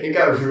it. it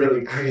got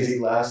really crazy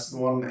last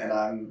one, and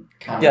I'm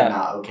kind of Yeah.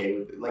 not okay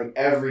with it. Like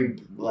every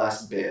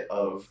last bit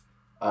of,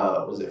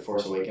 was it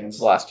Force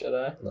Awakens? Last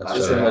Jedi. Last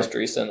Just the Jedi. most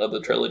recent of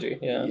the trilogy.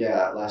 Yeah.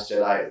 Yeah, Last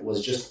Jedi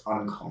was just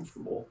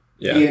uncomfortable.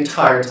 Yeah. The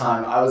entire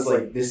time, I was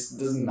like, this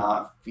does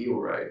not feel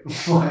right.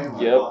 Why am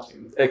I Yep.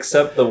 watching this?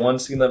 Except the one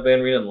scene that Van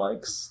Rieden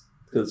likes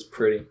because it's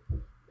pretty.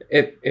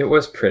 It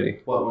was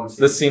pretty. What one?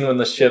 The scene when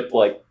the ship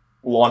like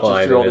launches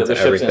Colliding through all the into other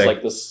ships and it's everything.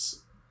 like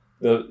this,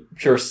 the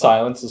pure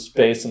silence of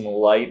space and the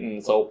light and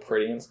it's all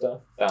pretty and stuff.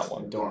 That I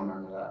one. don't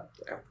remember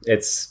that.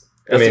 It's.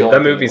 I That's the mean, only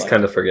that thing movie's I like.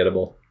 kind of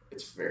forgettable,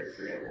 It's very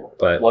forgettable.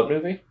 but What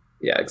movie?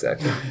 yeah,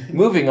 exactly.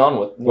 Moving on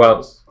with Well,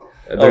 news.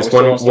 There's we're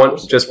still on Star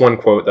Wars? just one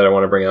quote that I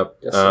want to bring up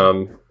Yes,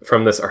 sir.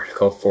 from this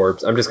article,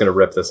 Forbes. I'm just going to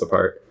rip this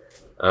apart.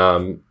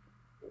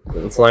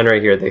 This line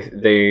right here,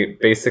 they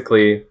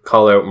basically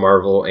call out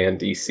Marvel and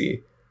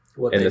DC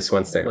What in they- this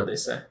one What statement. they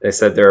say? They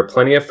said there are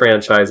plenty of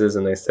franchises,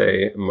 and they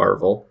say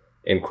Marvel,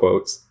 in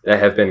quotes, that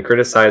have been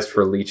criticized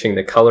for leeching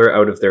the color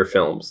out of their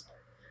films,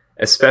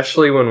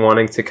 especially when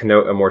wanting to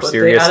connote a more But they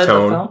serious added the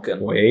tone. Falcon.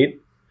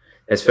 Wait.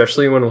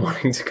 Especially when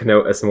wanting to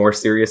connote a more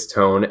serious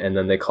tone, and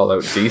then they call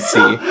out DC.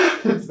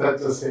 That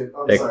just hit.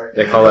 I'm They- sorry.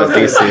 they call out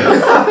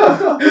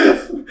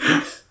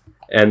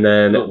And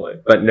then, No way.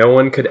 but no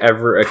one could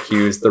ever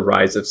accuse the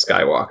Rise of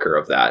Skywalker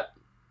of that.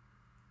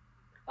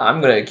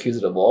 I'm gonna accuse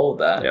it of all of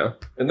that. Yeah.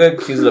 I'm gonna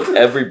accuse it of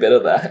every bit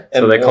of that.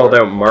 So and they more. called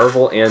out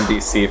Marvel and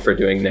DC for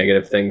doing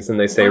negative things, and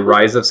they say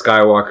Rise of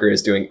Skywalker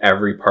is doing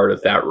every part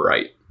of that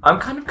right. I'm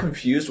kind of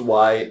confused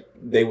why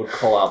they would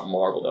call out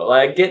Marvel though.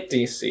 Like, I get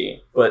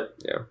DC, but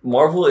Yeah.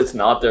 Marvel is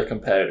not their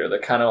competitor. They're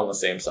kind of on the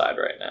same side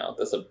right now.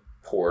 That's a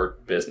poor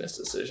business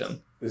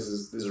decision. This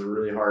is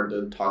really hard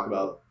to talk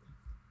about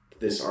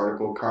this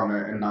article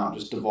comment and not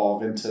just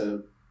devolve into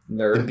the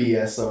Nerd.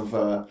 BS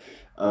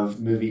of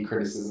movie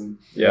criticism.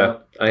 Yeah,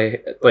 I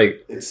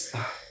It's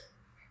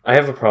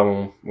have a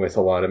problem with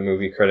a lot of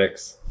movie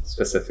critics,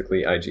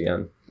 specifically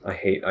IGN. I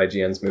hate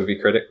IGN's movie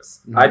critics.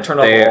 I turn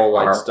off They all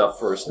like are stuff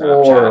for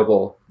Snapchat.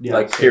 Horrible. yeah,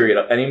 Like so-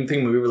 period.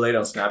 Anything movie related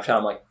on Snapchat,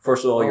 I'm like,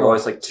 first of all, you're Oh.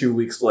 always like 2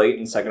 weeks late,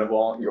 and second of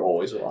all, you're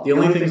always wrong. The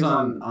only things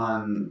on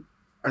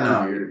or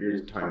no, you're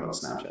talking about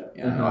Snapchat.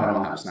 Yeah, no, I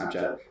don't have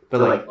Snapchat,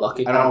 but like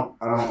Lucky. I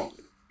don't.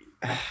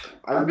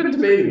 I've been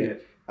debating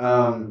it.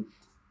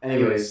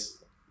 Anyways,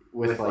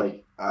 with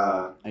like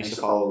I used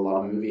to follow a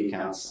lot of movie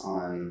accounts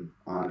on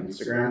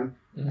Instagram,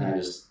 and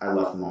Mhm. I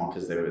left them all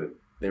because they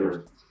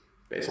were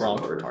basically Wrong.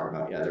 what we were talking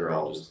about. Yeah, they were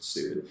all just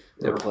stupid.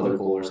 They were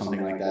political or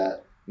something like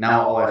that.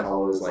 Now all I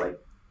follow is like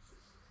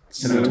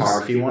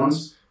cinematography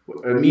ones,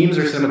 memes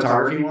or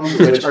cinematography ones,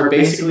 which are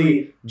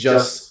basically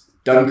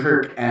just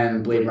Dunkirk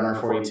and Blade Runner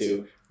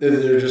 42.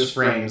 They're just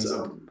frames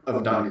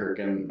of Dunkirk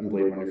and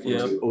Blade Runner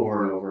 42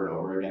 over and over and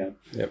over again.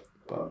 Yep.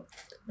 But All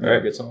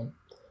right. Good song.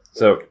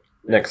 So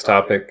next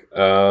topic,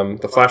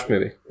 the Flash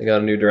movie. They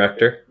got a new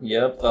director.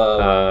 Yep.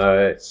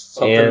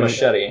 Something and-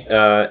 Machete.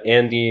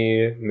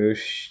 Andy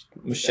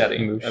Machete.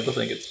 I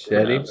think it's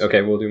Machete. pronounced.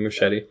 Okay, we'll do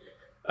Machete.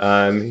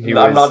 I'm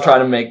not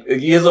trying to make.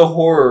 He is a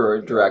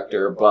horror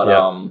director, but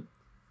Yeah.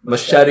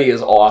 Machete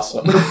is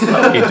awesome.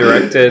 He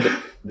directed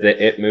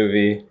the It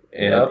movie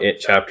and Yep. It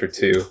Chapter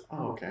 2.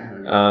 oh, okay.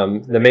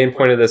 The main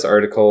point of this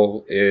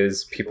article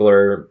is people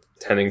are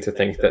tending to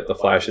think that The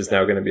Flash is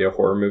now going to be a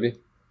horror movie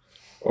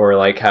or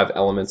like have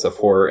elements of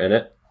horror in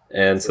it.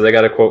 And so they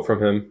got a quote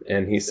from him,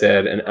 and he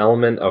said, "An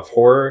element of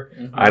horror?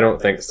 I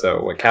don't think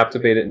so. What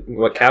captivated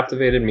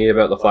me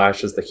about The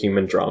Flash is the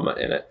human drama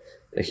in it.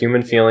 The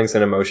human feelings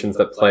and emotions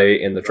that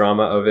play in the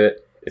drama of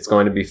it, it's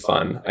going to be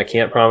fun. I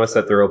can't promise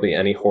that there will be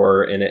any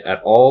horror in it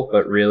at all,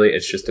 but really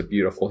it's just a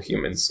beautiful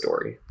human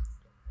story.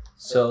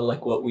 So,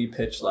 like what we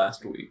pitched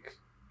last week.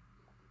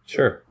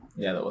 Sure.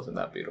 Yeah, that wasn't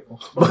that beautiful.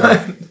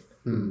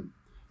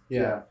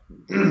 Yeah.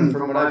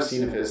 From what I've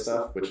seen of his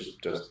stuff, which is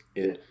just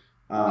it.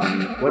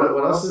 What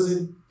else has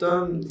he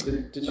done?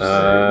 Did you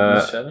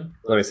say?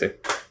 Let me see.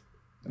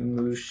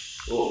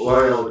 Well, while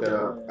I look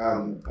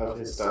up of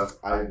his stuff,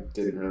 I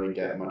didn't really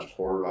get much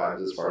horror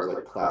vibes as far as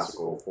like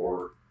classical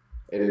horror.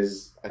 It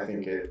is, I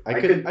think I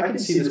could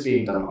see this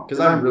being done well because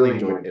I really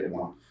enjoyed it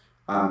one,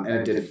 and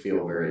it did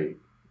feel very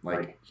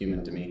like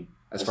human to me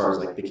as far as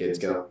like the kids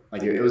go.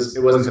 Like it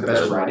wasn't the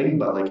best writing,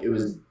 but like it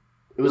was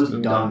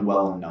done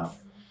well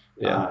enough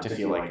to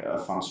feel like a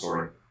fun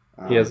story.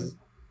 He has.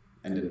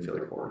 And didn't feel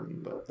like horror to me,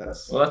 but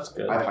that's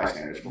good. I have high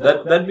standards for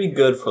that. That'd be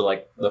good for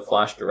like the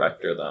Flash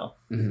director though,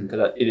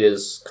 because it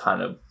is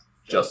kind of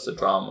just a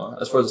drama.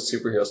 As far as the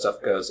superhero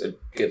stuff goes, it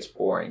gets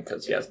boring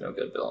because he has no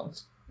good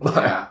villains.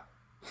 Yeah.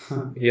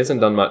 He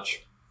hasn't done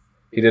much.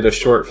 He did a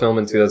short film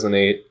in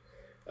 2008,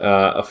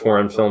 a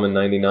foreign film in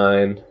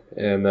 99,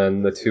 and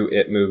then the 2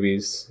 It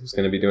movies. He's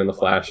going to be doing The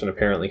Flash, and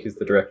apparently he's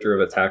the director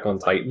of Attack on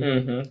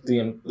Titan.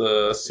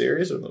 The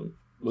series or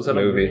was that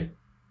movie? A movie?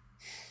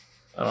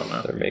 I don't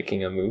know. They're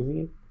making a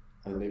movie?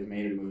 They've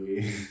made a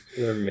movie.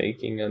 They're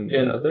making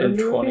another in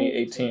movie?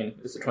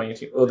 2018. It's a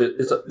 2018. Oh,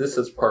 this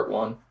is part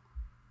 1.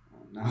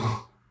 No.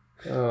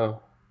 Oh.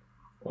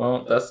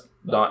 Well, that's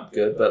not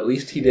good, but at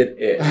least he did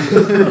it.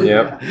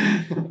 Yep.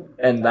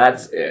 And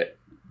that's it.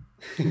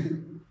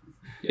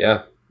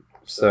 Yeah.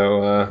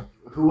 So,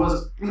 who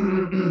was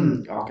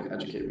y'all can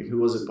educate me. Who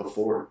was it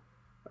before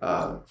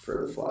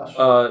for The Flash?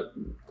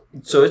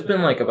 So it's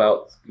been like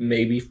about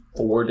maybe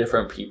 4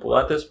 different people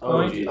at this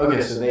point.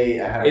 Okay, so they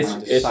had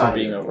it's from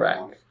being a wreck.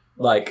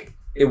 Like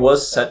it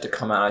was set to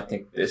come out, I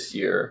think, this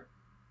year,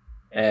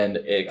 and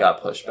it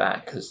got pushed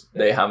back because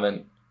they've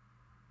been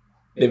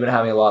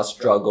having a lot of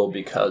struggle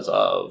because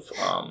of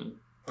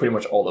pretty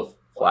much all the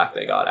flack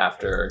they got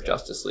after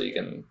Justice League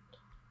and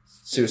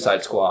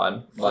Suicide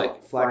Squad.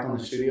 Like flack on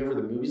the studio for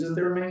the movies that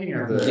they were making,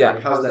 or yeah.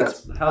 Like,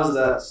 how's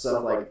that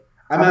stuff like?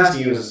 I'm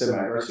asking you as a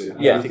cinematic student.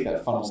 How do you think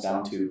that funnels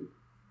down to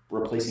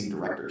replacing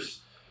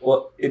directors?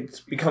 Well, it's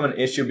become an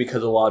issue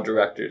because a lot of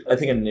directors, I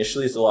think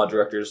initially it's a lot of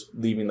directors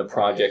leaving the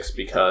projects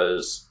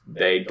because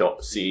they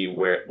don't see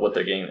what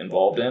they're getting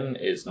involved in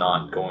is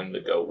not going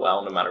to go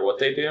well no matter what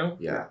they do.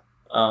 Yeah.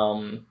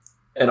 And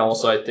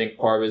also I think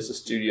part of it is the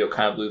studio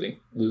kind of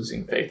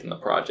losing faith in the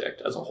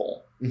project as a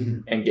whole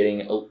and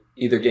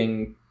either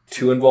getting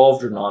too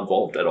involved or not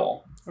involved at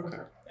all. Okay.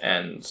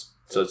 And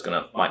so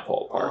might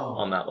fall apart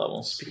on that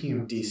level. Speaking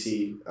of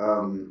DC,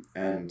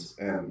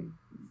 and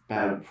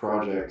bad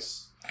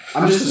projects,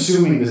 I'm just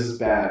assuming this is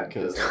bad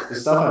because the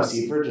stuff I've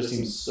seen for it just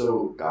seems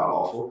so god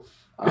awful.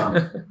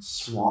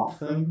 Swamp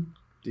Thing.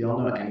 Do y'all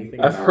know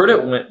anything? I've heard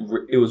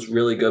it was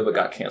really good, but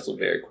got canceled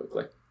very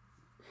quickly.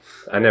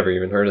 I never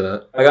even heard of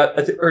that. It got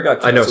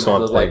canceled. I know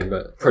Swamp Thing, like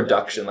but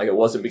production. Like it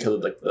wasn't because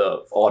of like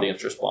the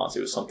audience response.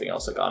 It was something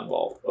else that got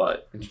involved.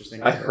 But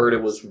interesting. I heard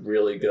it was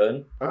really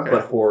good. Okay.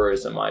 But horror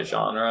isn't my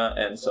genre,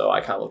 and so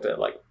I kind of looked at it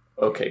like,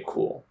 okay,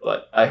 cool.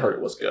 But I heard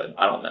it was good.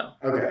 I don't know.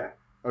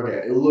 Okay,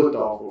 it looked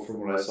awful from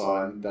what I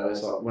saw, and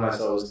when I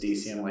saw it was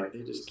DC, I'm like,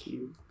 they just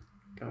keep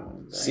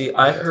going back. See,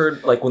 I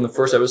heard, like, when the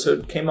first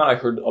episode came out, I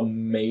heard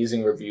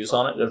amazing reviews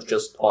on it, of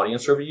just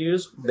audience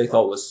reviews. They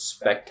thought it was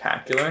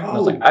spectacular. And I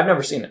was like, I've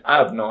never seen it. I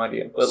have no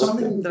idea. But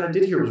something that I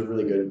did hear was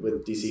really good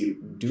with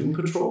DC, Doom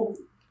Patrol.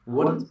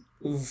 What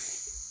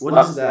is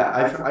that?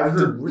 I've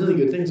heard really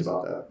good things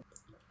about that.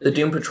 The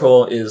Doom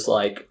Patrol is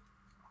like,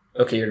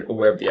 okay, you're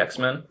aware of the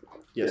X-Men?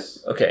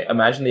 Yes. Okay,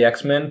 imagine the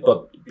X-Men,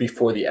 but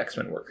before the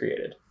X-Men were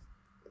created.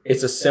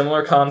 It's a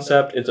similar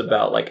concept. It's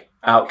about, like,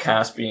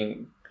 outcasts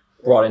being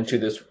brought into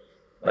this,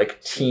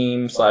 like,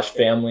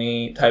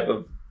 team/family type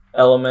of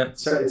element.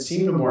 So it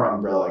seemed more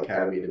Umbrella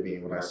Academy to me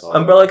when I saw it.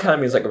 Umbrella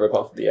Academy is like a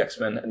ripoff of the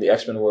X-Men, and the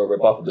X-Men were a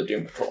ripoff of the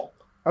Doom Patrol.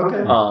 Okay.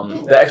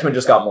 The X-Men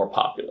just got more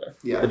popular.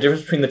 Yeah. The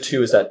difference between the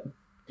two is that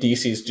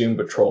DC's Doom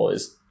Patrol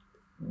is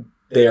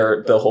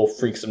they're the whole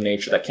freaks of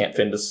nature that can't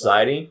fit into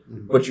society,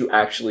 but you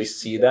actually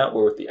see that,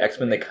 where with the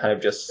X-Men, they kind of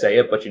just say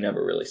it, but you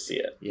never really see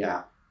it.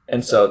 Yeah.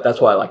 And so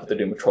that's why I like the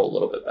Doom Patrol a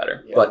little bit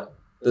better. Yeah. But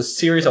the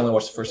series, I only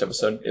watched the first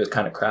episode. It was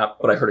kind of crap,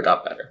 but I heard it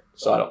got better.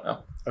 So I don't know.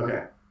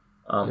 Okay.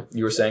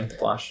 You were saying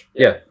Flash?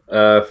 Yeah.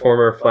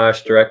 Former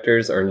Flash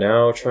directors are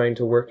now trying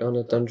to work on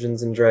a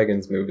Dungeons and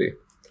Dragons movie.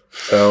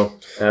 So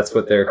that's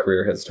what their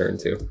career has turned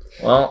to.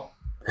 Well,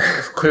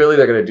 clearly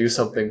they're going to do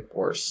something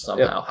worse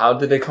somehow. Yep. How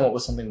did they come up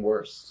with something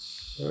worse?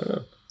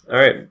 All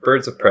right,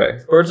 Birds of Prey.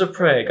 Birds of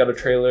Prey got a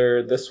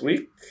trailer this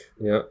week.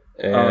 Yep.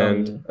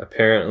 And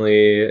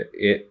apparently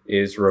it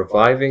is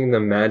reviving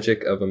the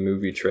magic of a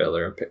movie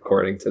trailer,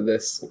 according to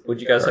this. Would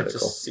you guys article.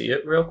 like to see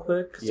it real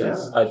quick? Yeah,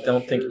 I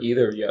don't think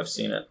either of you have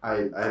seen it.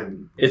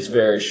 It's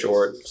very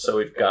short, so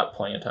we've got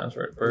plenty of time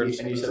for it. Birds.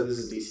 And you said this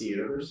is DC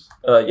Universe?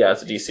 Yeah,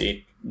 it's a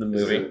DC, the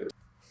movie.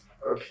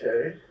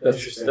 Okay.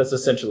 That's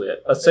essentially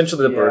it.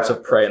 Essentially, the Birds Yeah.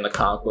 of Prey in the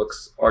comic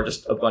books are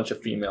just a bunch of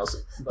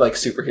females, like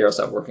superheroes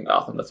that work in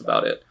Gotham. That's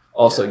about it.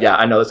 Also, yeah,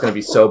 I know it's going to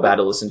be so bad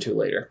to listen to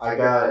later. I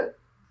got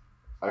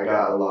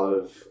a lot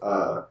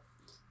of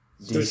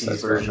DC's Suicide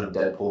version of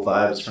Deadpool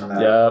vibes from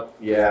that. Yep.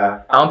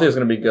 Yeah. I don't think it's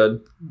going to be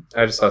good.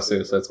 I just saw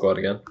Suicide Squad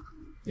again.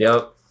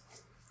 Yep.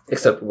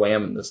 Except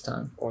Wham this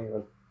time.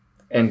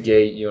 And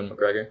gay Ewan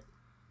McGregor.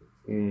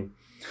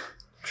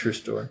 True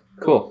story.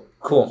 Cool.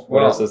 Cool. What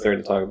Well, else is there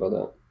to talk about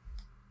that?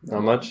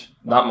 Not much?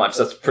 Not much.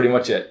 That's pretty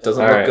much it.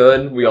 Doesn't All look right.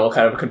 good. We all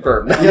kind of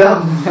confirmed. Yeah.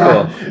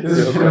 Cool. This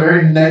is a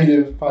very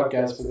negative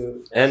podcast for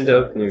the End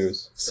of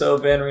news. So,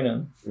 Van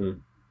Reno,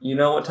 you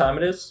know what time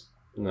it is?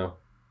 No.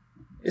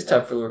 It's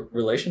time for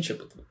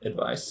relationship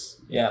advice.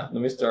 Yeah,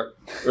 let me start.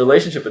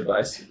 Relationship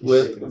advice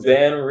with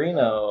Van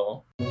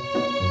Reno.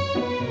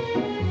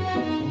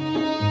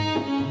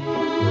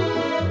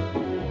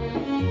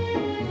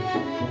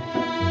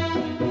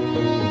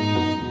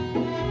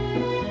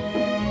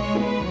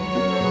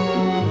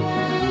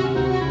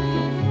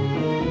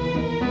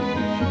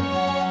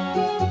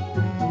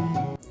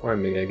 Why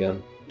me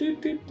again?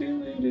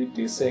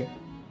 Do sing.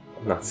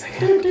 I'm not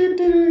saying.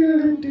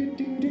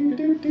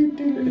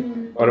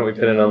 Why don't we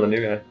put it on the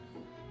new guy?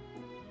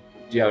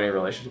 Do you have any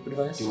relationship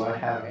advice? Do I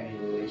have any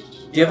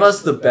relationship? Give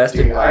us the best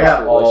Dude, advice I got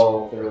for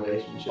all the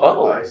relationship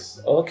Oh.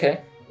 advice.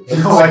 Okay.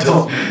 No, I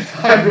don't.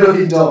 I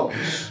really don't.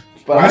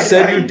 But You I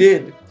said I- you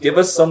did. Give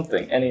us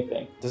something,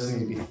 anything.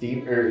 Doesn't need to be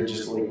theme or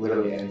just like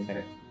literally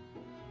anything.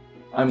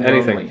 I'm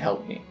Anything. lonely.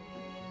 Help me.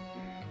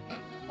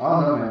 I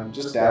don't know, man.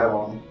 Just dab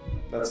on them.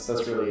 That's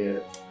really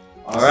it.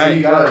 All right.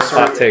 You gotta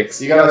Hot assert, takes.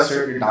 you gotta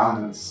assert your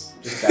dominance.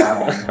 Just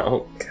dab on them.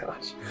 Oh,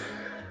 gosh.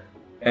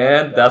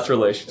 And that's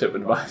relationship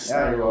advice.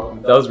 Yeah, you're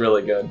welcome. That was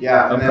really good.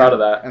 Yeah, I'm and then- proud of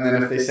that. And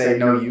then if they say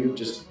no, you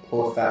just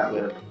pull a fat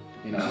lip.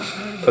 You know.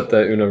 Put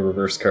the Uno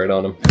reverse card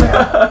on him.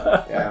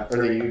 Yeah.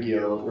 Or the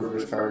Yu-Gi-Oh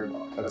reverse card.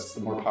 That's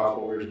the more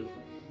powerful version.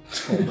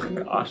 Oh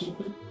my gosh.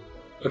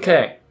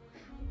 Okay.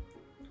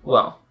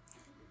 Well,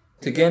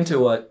 to get into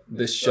what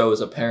this show is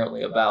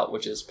apparently about,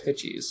 which is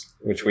pitchies.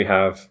 Which we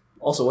have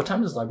Also, what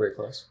time does the library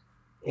close?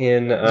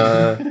 in,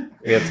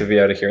 we have to be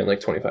out of here in like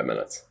 25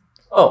 minutes.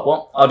 Oh,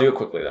 well, I'll do it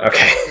quickly then.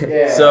 Okay.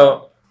 Yeah.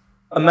 So,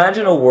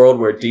 imagine a world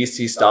where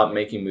DC stopped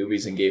making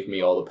movies and gave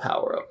me all the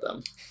power of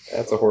them.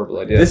 That's a horrible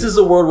idea. This is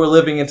the world we're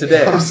living in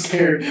today. I'm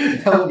scared.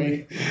 Help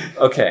me.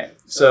 Okay,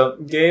 so,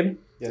 Gabe,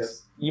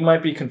 Yes. you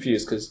might be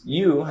confused because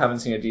you haven't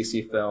seen a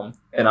DC film,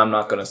 and I'm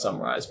not going to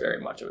summarize very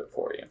much of it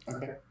for you.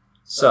 Okay.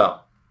 So,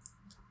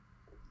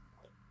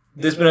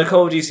 there's been a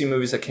couple of DC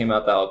movies that came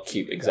out that I'll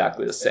keep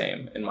exactly the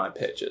same in my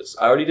pitches.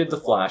 I already did The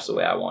Flash the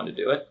way I wanted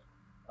to do it.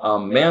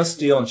 Man of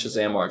Steel and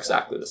Shazam are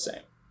exactly the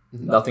same.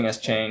 Mhm. Nothing has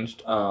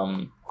changed.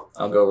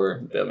 I'll go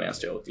over the Man of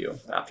Steel with you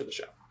after the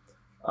show.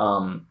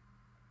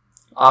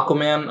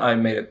 Aquaman, I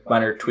made a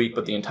minor tweak,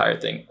 but the entire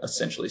thing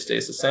essentially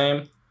stays the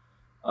same.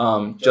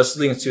 Justice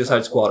League and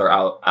Suicide Squad are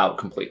out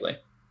completely.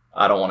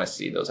 I don't want to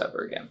see those ever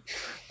again.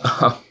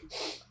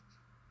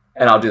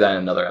 And I'll do that in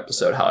another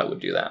episode, how I would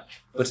do that.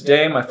 But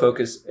today, my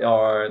focus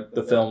are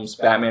the films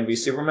Batman v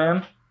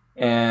Superman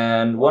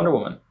and Wonder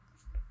Woman.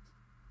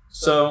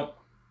 So,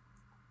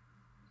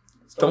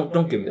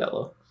 don't give me that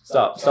look.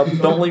 Stop.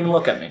 Don't even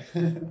look at me.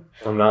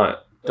 I'm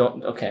not.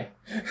 Okay.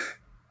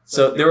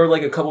 So there were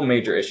like a couple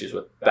major issues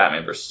with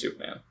Batman vs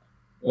Superman.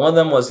 One of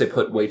them was they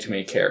put way too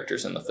many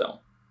characters in the film.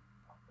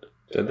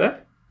 Did they?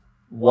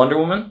 Wonder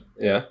Woman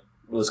Yeah.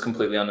 was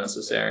completely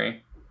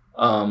unnecessary.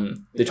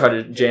 They tried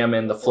to jam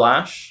in the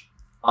Flash,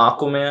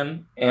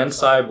 Aquaman, and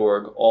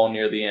Cyborg all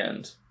near the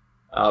end,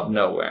 out of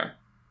nowhere.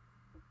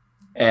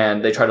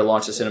 And they tried to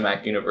launch the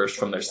cinematic universe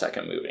from their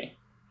second movie.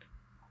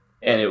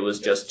 And it was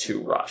just too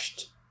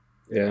rushed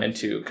Yeah. and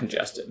too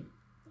congested.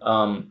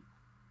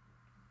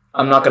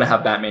 I'm not going to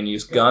have Batman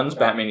use guns.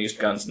 Batman used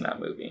guns in that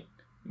movie.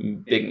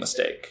 Big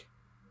mistake.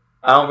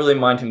 I don't really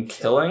mind him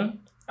killing.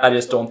 I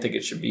just don't think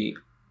it should be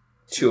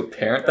too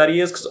apparent that he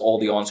is, because all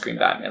the on-screen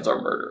Batmans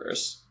are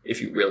murderers, if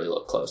you really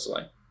look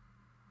closely.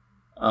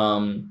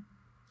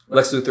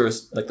 Lex Luthor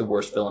is like the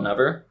worst villain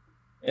ever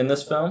in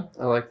this film.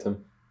 I liked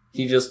him.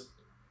 He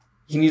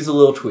needs a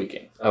little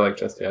tweaking. I like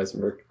Jesse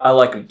Eisenberg. I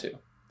like him too.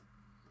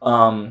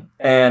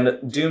 And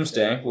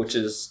Doomsday, which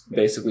is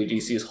basically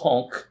DC's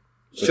Hulk,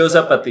 shows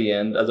up at the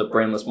end as a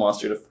brainless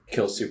monster to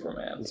kill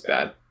Superman. It's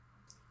bad.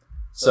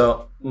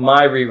 So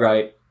my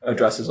rewrite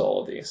addresses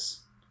all of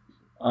these.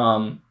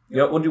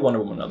 We'll do Wonder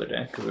Woman another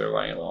day because we were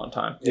running a little on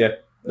time. Yeah.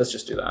 Let's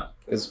just do that.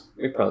 Because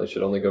we probably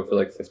should only go for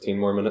like 15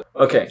 more minutes.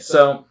 Okay,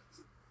 so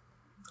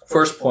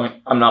first point,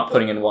 I'm not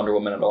putting in Wonder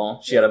Woman at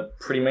all. She had a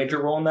pretty major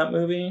role in that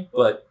movie,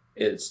 but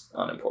it's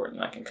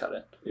unimportant. I can cut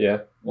it.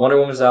 Yeah. Wonder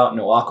Woman's out,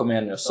 no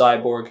Aquaman, no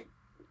Cyborg.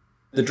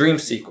 The dream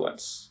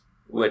sequence,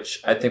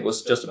 which I think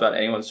was just about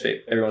everyone's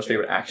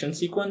favorite action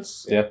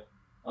sequence. Yeah.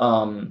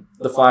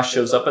 The Flash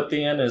shows up at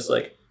the end and is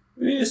like,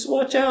 just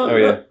watch out. Oh,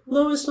 yeah.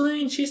 Lois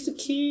Lane, she's the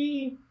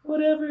key.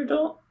 Whatever,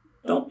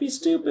 don't be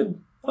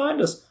stupid.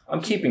 Find us.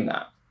 I'm keeping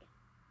that.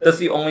 That's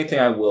the only thing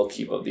I will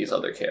keep of these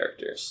other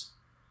characters.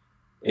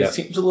 It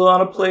seems a little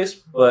out of place,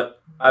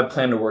 but I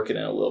plan to work it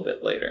in a little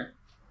bit later.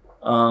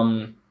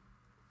 Batman,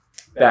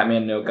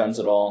 no guns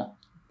at all.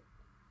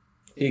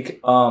 He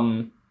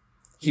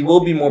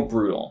will be more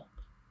brutal,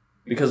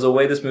 because the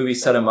way this movie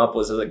set him up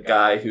was as a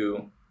guy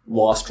who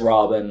lost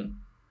Robin,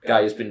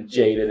 guy who's been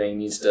jaded,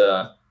 and is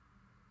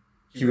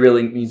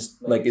really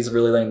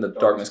letting the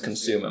darkness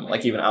consume him.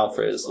 Like, even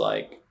Alfred is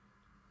like,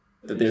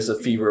 that there's a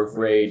fever of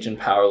rage and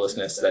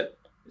powerlessness that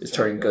is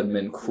turning good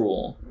men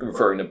cruel,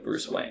 referring to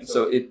Bruce Wayne.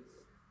 So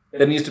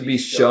that needs to be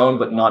shown,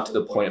 but not to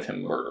the point of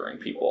him murdering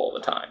people all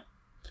the time.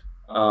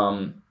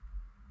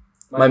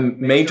 My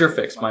major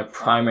fix, my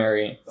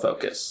primary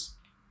focus,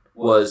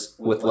 was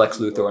with Lex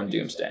Luthor and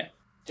Doomsday.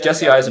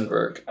 Jesse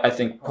Eisenberg, I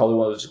think probably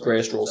one of his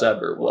greatest roles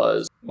ever,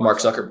 was Mark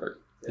Zuckerberg.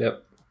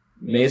 Yep.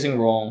 Amazing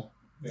role,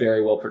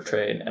 very well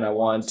portrayed, and I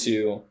wanted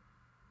to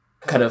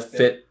kind of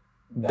fit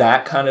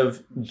that kind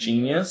of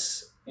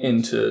genius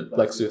into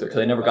Lex Luthor, because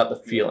I never got the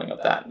feeling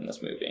of that in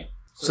this movie.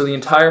 So the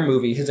entire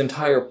movie, his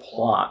entire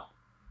plot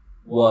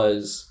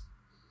was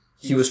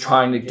he was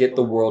trying to get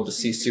the world to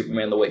see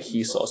Superman the way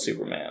he saw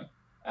Superman,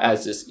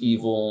 as this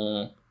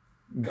evil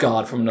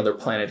god from another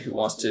planet who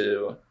wants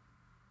to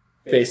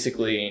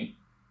basically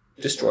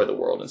destroy the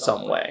world in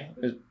some way.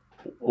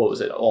 What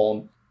was it?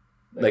 All,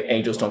 like,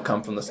 angels don't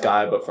come from the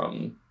sky, but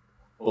from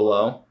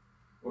below?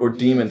 Or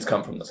demons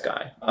come from the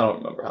sky. I don't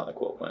remember how the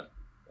quote went.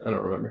 I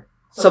don't remember.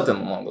 Something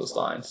along those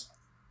lines.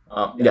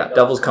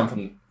 Devils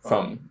come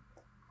from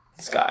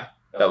the sky.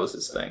 That was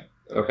his thing.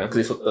 Okay. Because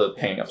he flipped the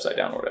painting upside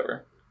down or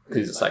whatever. Because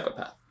he's a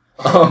psychopath.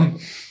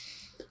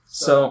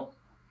 So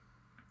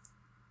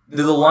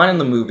there's a line in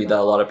the movie that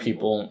a lot of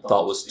people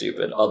thought was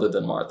stupid, other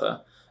than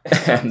Martha.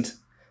 And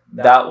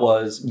that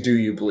was, "Do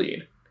you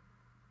bleed?"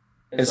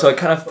 And so I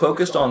kind of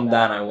focused on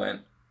that, and I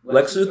went,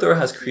 Lex Luthor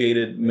has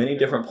created many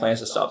different plans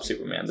to stop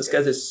Superman. This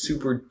guy's a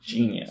super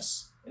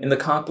genius. In the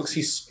comic books,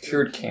 he's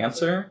cured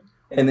cancer,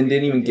 and then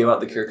didn't even give out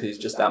the cure because he's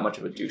just that much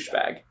of a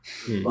douchebag.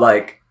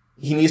 Like,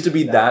 he needs to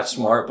be that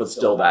smart, but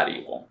still that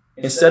evil.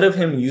 Instead of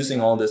him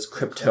using all this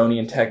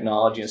Kryptonian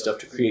technology and stuff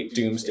to create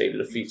Doomsday to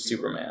defeat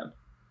Superman,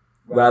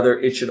 rather,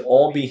 it should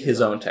all be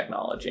his own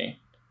technology.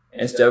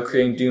 Instead of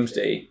creating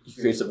Doomsday,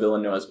 he creates a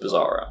villain known as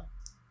Bizarro.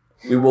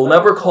 We will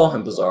never call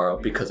him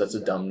Bizarro because that's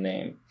a dumb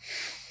name.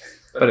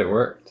 But it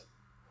worked.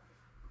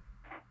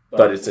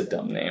 But it's a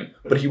dumb name.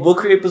 But he will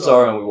create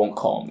Bizarro, and we won't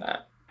call him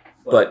that.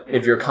 But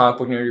if you're a comic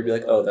book nerd, you'll be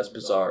like, oh, that's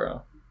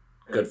Bizarro.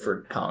 Good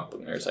for comic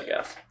book nerds, I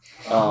guess.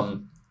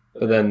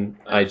 But then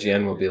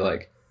IGN will be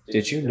like,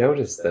 did you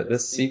notice that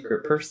this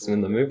secret person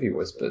in the movie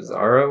was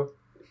Bizarro?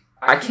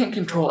 I can't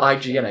control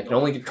IGN. I can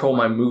only control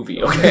my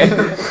movie,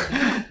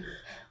 okay?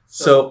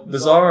 So,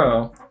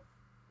 Bizarro,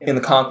 in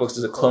the comic books,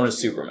 is a clone of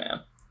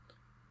Superman,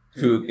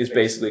 who is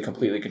basically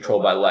completely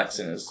controlled by Lex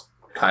and is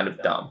kind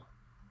of dumb.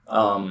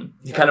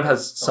 He kind of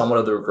has somewhat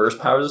of the reverse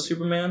powers of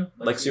Superman.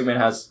 Like, Superman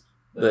has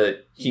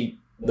the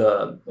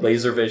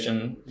laser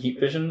vision, heat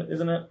vision,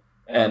 isn't it?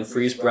 And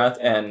freeze breath,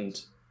 and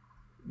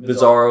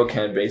Bizarro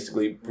can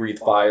basically breathe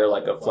fire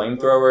like a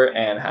flamethrower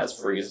and has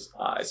freeze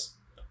eyes.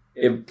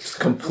 It's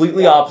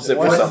completely opposite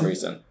for some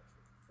reason.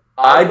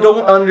 I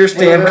don't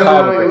understand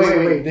comics.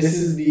 Wait. This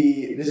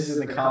is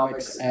in the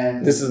comics,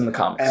 and this is in the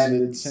comics.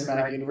 And the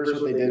cinematic universe,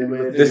 what they did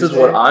with this is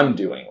what I'm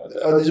doing with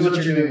it. Oh, this is what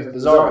you're doing with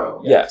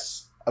Bizarro?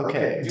 Yes.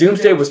 Okay.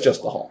 Doomsday was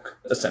just the Hulk,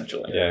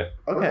 essentially. Yeah.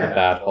 Okay. The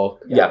bad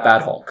Hulk. Yeah,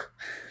 bad Hulk.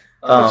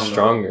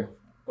 Stronger.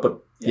 But,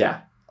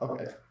 yeah.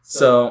 Okay.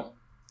 So,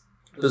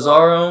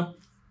 Bizarro...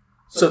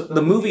 So,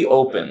 the movie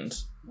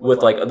opened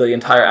with, like, the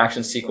entire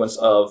action sequence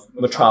of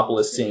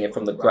Metropolis seeing it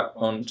from the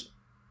ground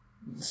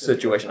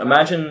situation.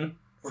 Imagine,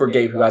 for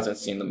Gabe who hasn't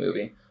seen the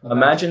movie,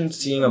 imagine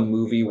seeing a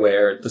movie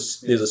where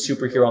there's a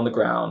superhero on the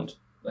ground,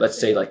 let's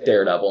say, like,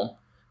 Daredevil,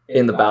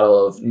 in the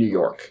Battle of New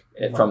York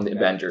from the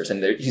Avengers,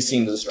 and he's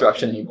seeing the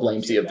destruction, and he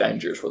blames the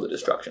Avengers for the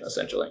destruction,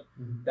 essentially.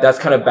 That's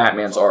kind of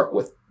Batman's arc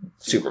with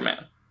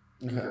Superman.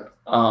 Okay.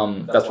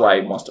 That's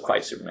why he wants to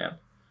fight Superman.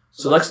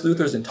 So Lex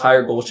Luthor's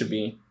entire goal should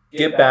be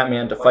get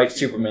Batman to fight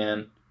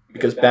Superman,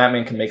 because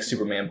Batman can make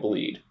Superman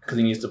bleed, because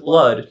he needs the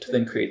blood to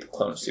then create the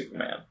clone of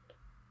Superman.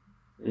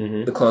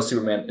 Mm-hmm. The clone of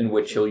Superman in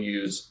which he'll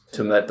use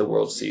to let the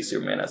world see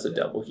Superman as the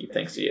devil he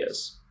thinks he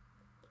is.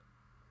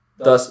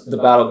 Thus, the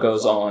battle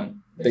goes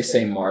on. They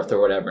say Martha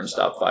or whatever and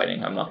stop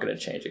fighting. I'm not going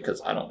to change it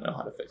because I don't know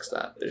how to fix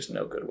that. There's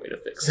no good way to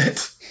fix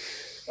it.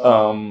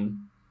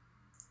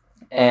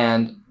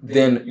 And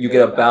then you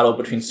get a battle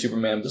between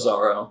Superman and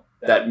Bizarro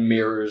that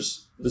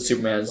mirrors the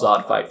Superman and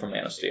Zod fight from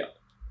Man of Steel.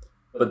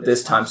 But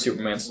this time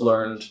Superman's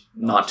learned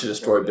not to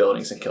destroy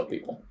buildings and kill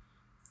people.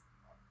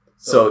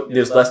 So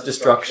there's less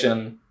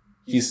destruction.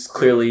 He's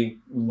clearly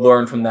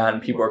learned from that,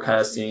 and people are kind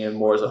of seeing him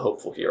more as a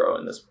hopeful hero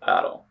in this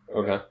battle.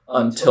 Okay.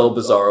 Until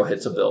Bizarro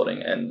hits a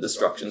building and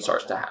destruction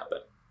starts to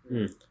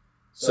happen.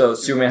 So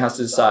Superman has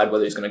to decide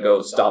whether he's going to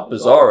go stop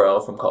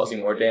Bizarro from causing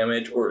more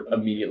damage or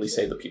immediately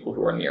save the people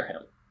who are near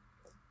him.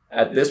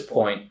 At this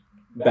point,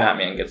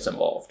 Batman gets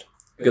involved.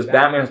 Because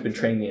Batman has been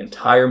training the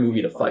entire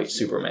movie to fight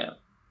Superman.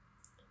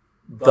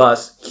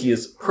 Thus, he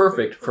is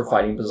perfect for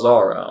fighting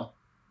Bizarro.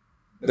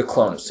 the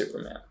clone of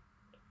Superman.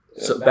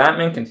 So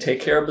Batman can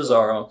take care of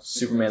Bizarro,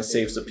 Superman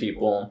saves the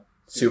people,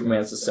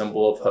 Superman's the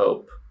symbol of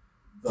hope,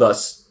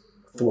 thus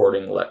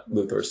thwarting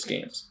Luthor's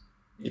schemes.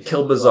 You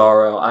kill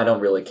Bizarro, I don't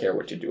really care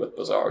what you do with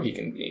Bizarro, he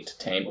can be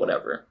detained,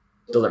 whatever.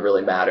 Doesn't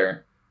really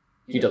matter.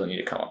 He doesn't need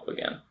to come up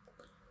again.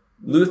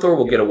 Luthor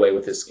will get away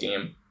with his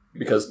scheme,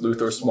 because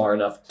Luthor's smart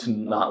enough to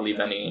not leave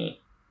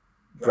any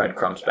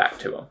breadcrumbs back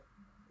to him.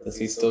 Does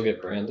he still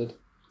get branded?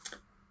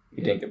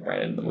 He didn't get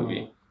branded in the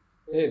movie.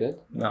 Yeah, he did.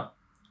 No.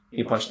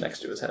 He punched next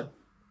to his head.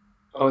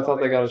 Oh, I thought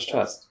they got his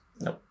chest.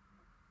 Nope.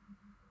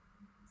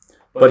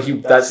 But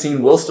that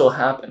scene will still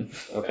happen.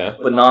 Okay.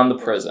 But not in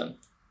the prison.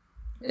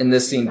 In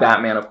this scene,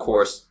 Batman, of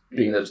course,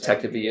 being the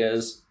detective he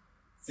is,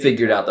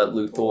 figured out that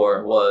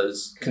Luthor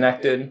was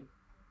connected,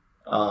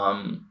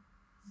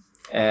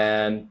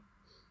 and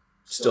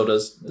still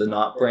does the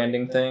not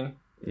branding thing.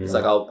 It's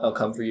like, I'll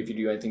come for you if you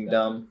do anything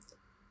dumb.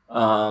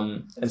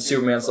 And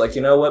Superman's like,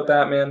 you know what,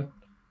 Batman?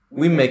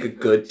 We make a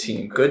good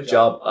team. Good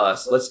job,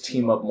 us. Let's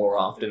team up more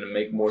often and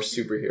make more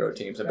superhero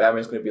teams. And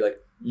Batman's going to be like,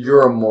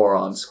 you're a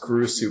moron.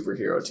 Screw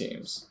superhero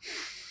teams.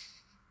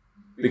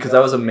 Because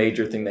that was a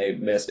major thing they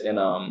missed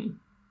in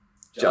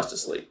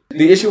Justice League.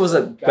 The issue was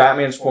that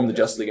Batman's formed the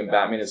Justice League, and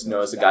Batman is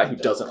known as the guy who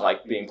doesn't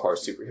like being part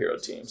of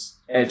superhero teams.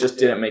 And it just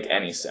didn't make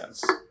any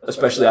sense.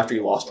 Especially after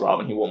he lost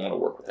Robin, he wouldn't want to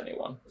work with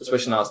anyone.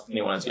 Especially not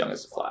anyone as young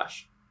as the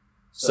Flash.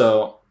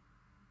 So,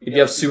 if you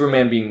have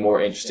Superman being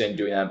more interested in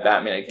doing that and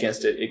Batman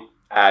against it, it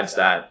adds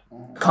that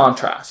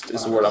contrast,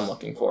 is the word I'm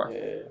looking for.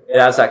 It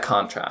adds that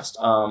contrast.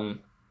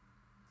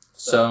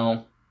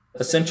 So,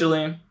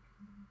 essentially,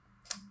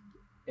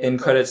 in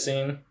credit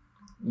scene,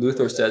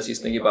 Luthor says he's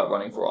thinking about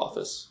running for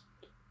office.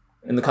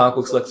 In the comic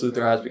books, Lex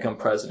Luthor has become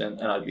president,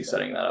 and I'd be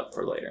setting that up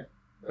for later.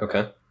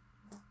 Okay.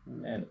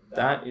 And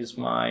that is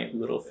my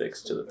little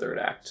fix to the third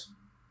act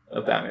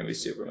of Batman v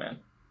Superman.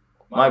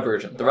 My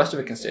version. The rest of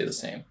it can stay the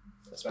same,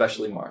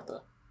 especially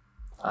Martha.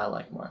 I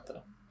like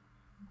Martha.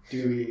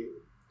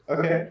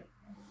 Okay.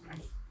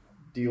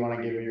 Do you want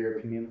to give your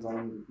opinions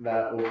on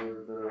that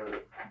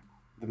over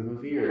the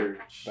movie, or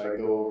should I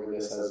go over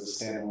this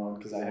as a standalone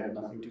because I have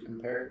nothing to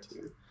compare it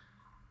to?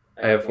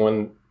 I have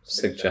one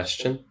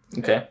suggestion.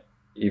 Okay.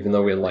 Even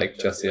though we like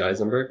Jesse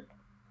Eisenberg,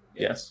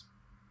 Yes.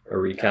 a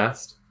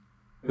recast.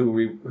 Who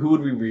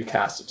would we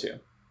recast it to?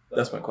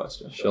 That's my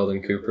question.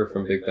 Sheldon Cooper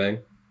from Big Bang.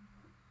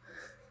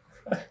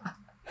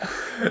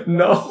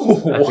 No, I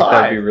think why?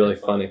 that'd be really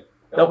funny.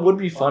 That would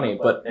be funny,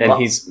 but... And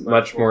he's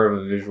much more of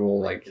a visual,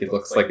 like, he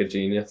looks like a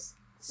genius.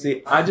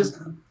 See, I just...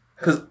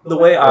 Because the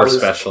way I Or was...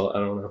 special, I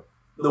don't know.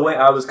 The way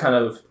I was kind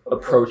of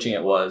approaching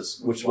it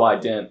was, which is why I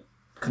didn't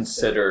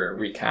consider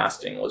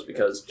recasting, was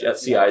because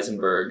Jesse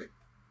Eisenberg...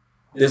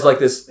 There's like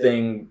this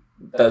thing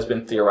that has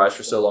been theorized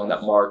for so long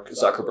that Mark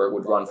Zuckerberg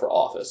would run for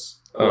office,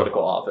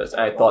 political office.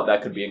 And I thought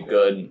that could be a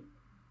good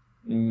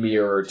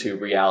mirror to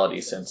reality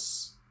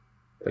since...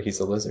 But he's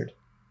a lizard.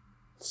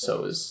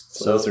 So is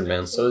Lizard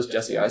Man. So is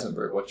Jesse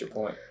Eisenberg. What's your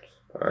point?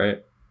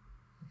 Alright.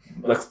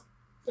 Lex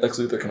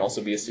Luthor can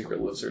also be a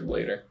secret lizard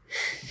later.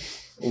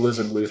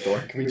 Lizard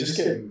Luthor. Can we just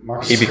get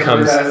Mark He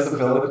becomes- as the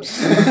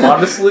Phillips?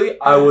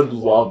 Honestly, I would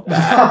love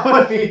that. That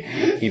would be,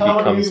 He that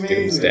would be becomes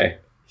amazing.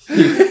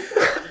 Doomsday.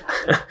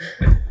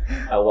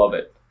 I love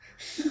it.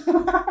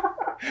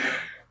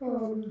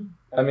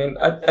 I mean,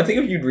 I think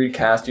if you'd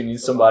recast, you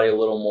need somebody a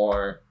little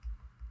more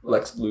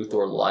Lex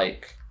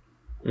Luthor-like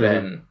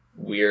than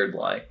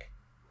weird-like.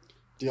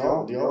 Do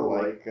y'all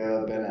like Ben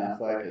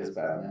Affleck as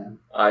Batman?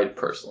 I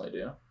personally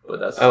do,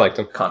 but that's I liked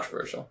him.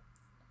 controversial.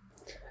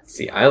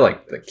 See, I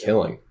like the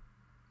killing.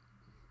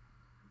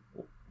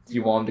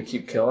 You want him to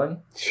keep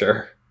killing?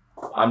 Sure.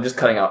 I'm just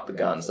cutting out the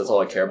guns. That's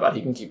all I care about.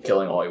 He can keep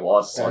killing all he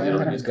wants as long as he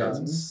doesn't use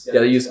guns. Yeah,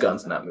 they use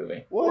guns in that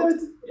movie. What?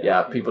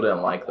 Yeah, people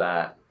didn't like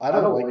that. I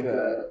don't like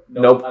that.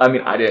 Nope, I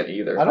mean, I didn't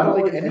either. I don't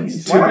like any.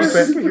 To be Why are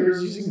fair-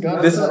 superheroes using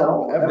guns This is- at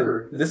all,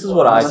 ever? This is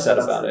what I said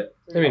about it.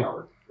 I mean,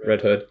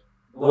 Red Hood.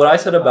 What I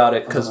said about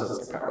it,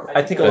 because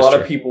I think a That's lot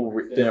of true. people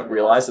didn't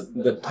realize that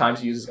the times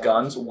he uses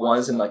guns, one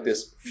is in like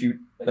this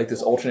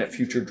alternate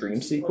future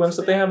dream sequence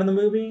that they have in the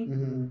movie,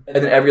 Mm-hmm. and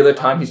then every other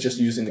time he's just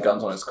using the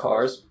guns on his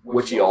cars,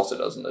 which he also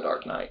does in The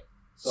Dark Knight.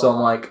 So I'm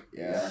like,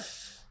 Yeah.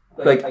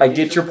 I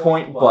get your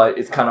point, but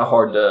it's kind of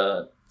hard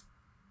to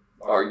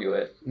argue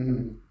it.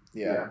 Mm-hmm.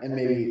 Yeah, and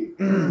maybe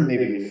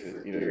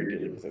if you're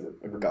dealing with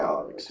a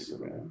god like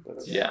Superman,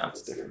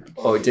 that's different.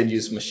 Oh, he did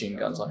use machine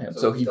guns on him,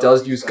 so he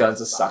does use guns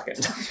a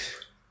second.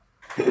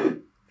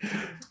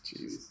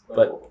 Jeez.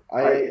 But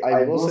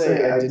I will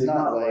say I did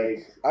not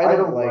like. I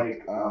don't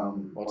like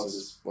what's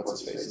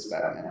his face as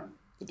Batman,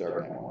 the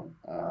Dark Knight one.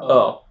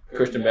 oh,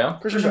 Christian Bale?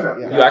 Christian Bale.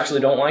 Yeah. You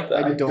actually don't like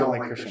that? I don't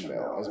like Christian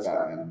Bale as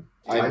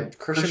Batman.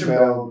 Christian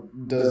Bale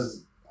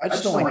does. I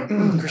just don't like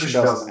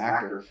Christian Bale as an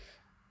actor.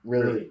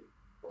 Really,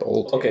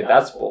 Bold. Okay,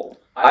 that's bold.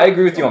 I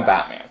agree with you on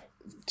Batman.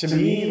 to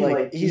me,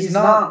 like he's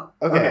not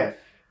okay.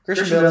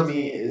 Christian Bale to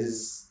me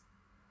is.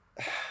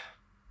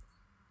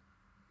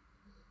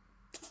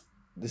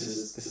 This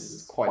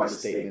is quite a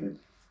statement,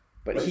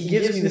 but he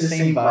gives me the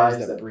same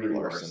vibes that Brie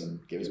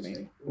Larson gives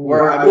me.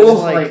 Where I'm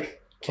just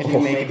like, Can you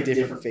make a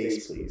different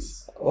face,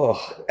 please? Oh,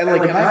 And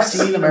I've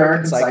seen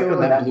American Psycho,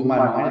 and that blew my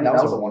mind. That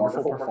was a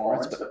wonderful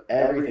performance, but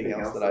everything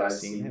else that I've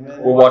seen him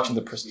in. We're watching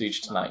The Prestige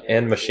tonight.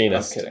 and I'm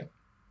Machinist. kidding.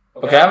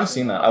 Okay, I haven't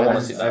seen that. I want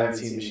to see I that. haven't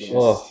seen Machinist.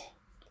 Oh.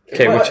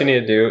 Okay, what you need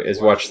to do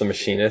is watch The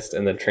Machinist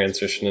and then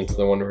transition into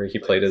the one where he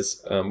played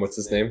his what's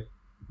his name?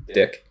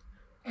 Dick.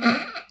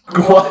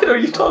 What are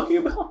you talking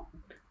about?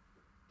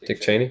 Dick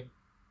Cheney?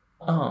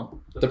 Oh.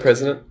 The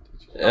president?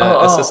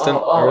 Assistant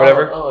or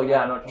whatever? Oh,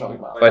 yeah, I know what you're talking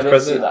about. Vice I didn't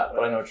president? see that,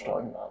 but I know what you're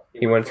talking about.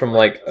 He went from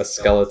like a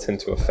skeleton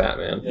to a fat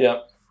man.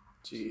 Yep.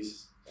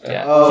 Jeez.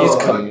 Yeah. Oh, He's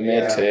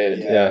committed.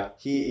 Yeah.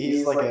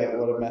 He's like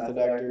a method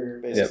actor,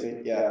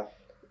 basically. Yeah.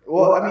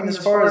 Well, I mean, as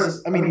far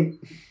as I'm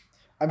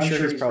sure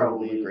he's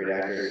probably a great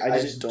actor. I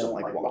just don't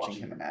like watching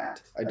him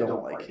act. I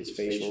don't like his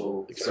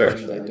facial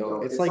expressions. I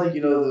don't. It's like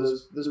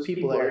those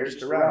people that are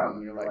just around,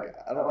 and you're like,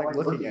 I don't like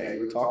looking at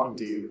you or talking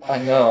to you. I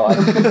know.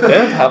 They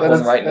don't have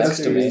one right next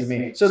to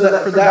me. So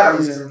that for that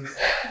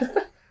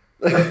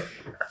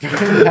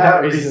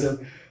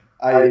reason,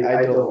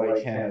 I don't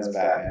like him as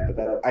Batman.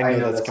 But I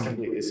know that's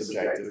completely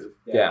subjective.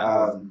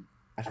 Yeah.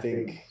 I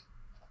think.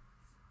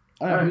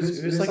 I don't know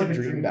who's like a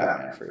dream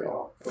Batman for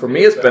y'all. For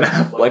me, it's Ben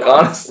Affleck,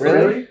 honestly.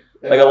 Really?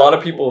 Like, a lot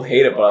of people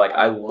hate it, but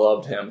I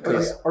loved him.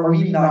 Cause, Are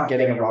we not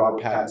getting a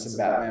Robert Pattinson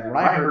Batman? When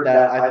I heard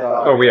that, I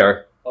thought. Oh, we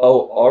are.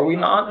 are we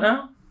not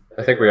now?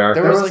 I think we are.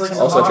 There was some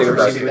Also, I think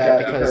controversy about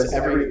with that because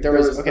there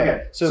was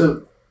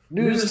so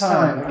news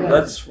time. Again,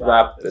 Let's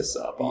wrap this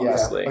up,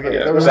 honestly. Yeah. Okay,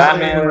 Yeah. there was a thing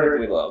Batman, where-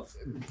 we love.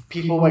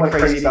 people went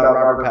crazy about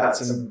Robert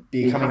Pattinson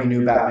becoming a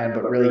new Batman,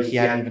 but really he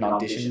hadn't even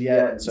auditioned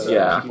yet, and so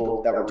Yeah.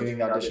 people that were doing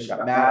the audition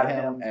got mad at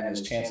him, and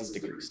his chances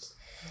decreased.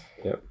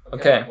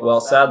 Okay, well,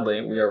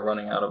 sadly, we are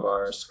running out of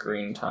our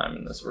screen time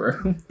in this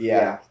room.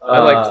 Yeah, I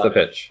liked the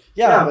pitch.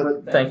 yeah,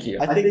 but Thank you.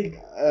 I think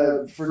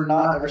for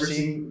not ever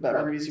seeing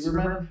Batman v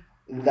Superman,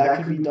 that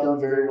could be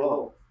done very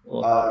well.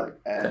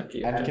 Thank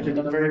you. And it can be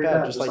done very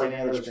bad, just like any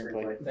other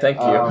screenplay. Thank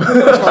you.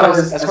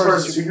 As far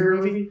as a superhero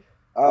movie,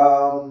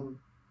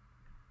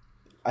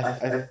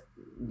 I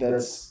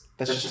that's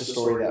just a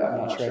story that I'm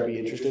not sure I'd be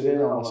interested in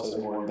unless I was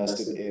more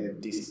invested in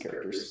DC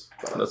characters.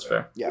 But, That's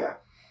fair. yeah.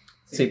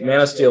 See, Man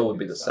of Steel would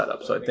be the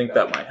setup, so I think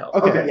that might help.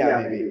 Okay.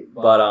 Yeah. Maybe.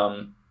 But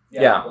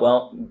yeah.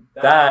 Well,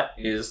 that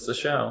is the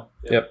show.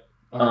 Yep.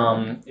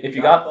 If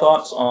you got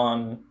thoughts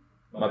on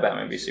my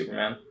Batman v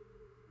Superman,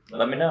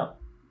 let me know.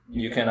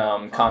 You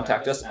can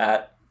contact us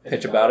at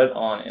Pitch About It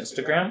on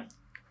Instagram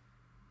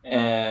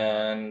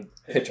and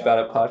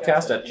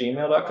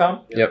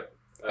pitchaboutitpodcast@gmail.com. Yep.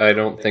 I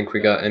don't think we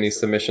got any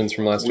submissions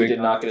from last We week. did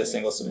not get a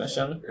single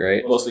submission,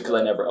 Great. mostly because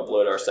I never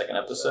uploaded our second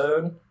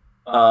episode.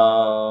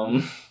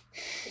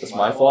 It's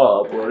my fault.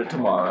 I'll upload it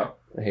tomorrow.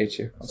 I hate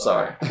you. I'm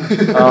sorry.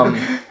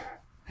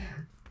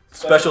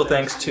 Special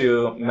thanks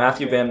to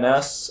Matthew Van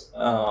Ness,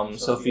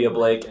 Sophia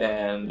Blake,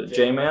 and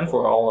J-Man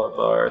for all of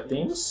our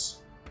themes.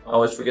 I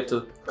always forget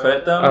to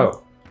credit them.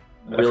 Oh,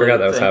 I forgot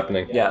that was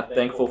happening. Yeah,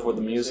 thankful for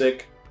the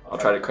music. I'll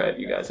try to credit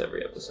you guys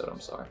every episode. I'm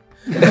sorry.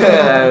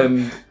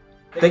 And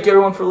thank you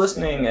everyone for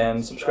listening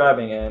and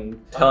subscribing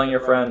and telling your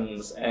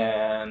friends,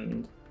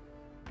 and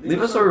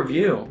leave us a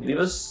review. Leave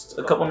us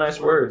a couple nice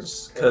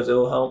words because it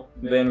will help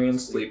Van Rien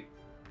sleep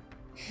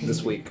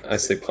this week. I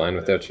sleep fine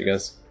without you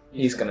guys.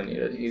 He's gonna need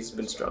it. He's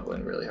been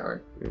struggling really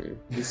hard. Mm.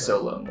 He's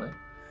so lonely.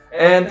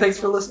 And thanks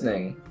for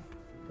listening.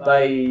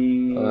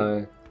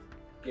 Bye.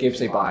 Gabe,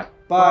 say bye.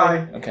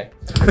 Bye. Okay.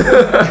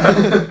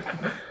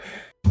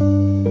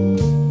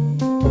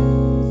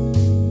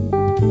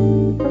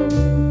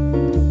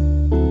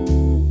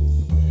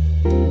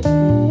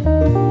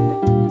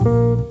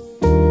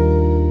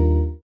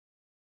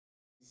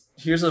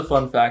 Here's a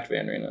fun fact,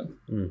 Van Reenen.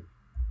 Mm.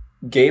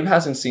 Gabe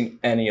hasn't seen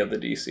any of the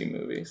DC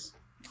movies.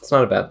 It's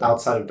not a bad thing.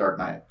 Outside of Dark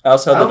Knight.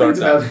 Outside the Dark I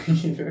Knight. don't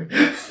think it's a bad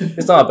thing either.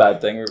 It's not a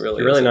bad thing, it really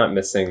You're really isn't. not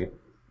missing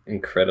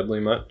incredibly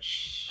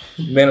much.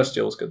 Man of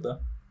Steel was good, though.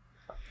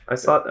 I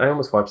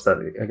almost watched that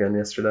again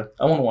yesterday.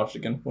 I want to watch it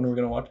again. When are we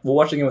going to watch? We'll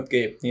watch it again with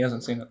Gabe. He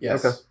hasn't seen it.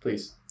 Yes, Okay.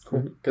 please. Cool.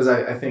 Because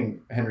I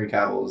think Henry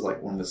Cavill is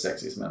like one of the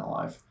sexiest men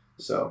alive.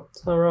 So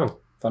It's not wrong.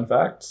 Fun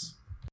facts.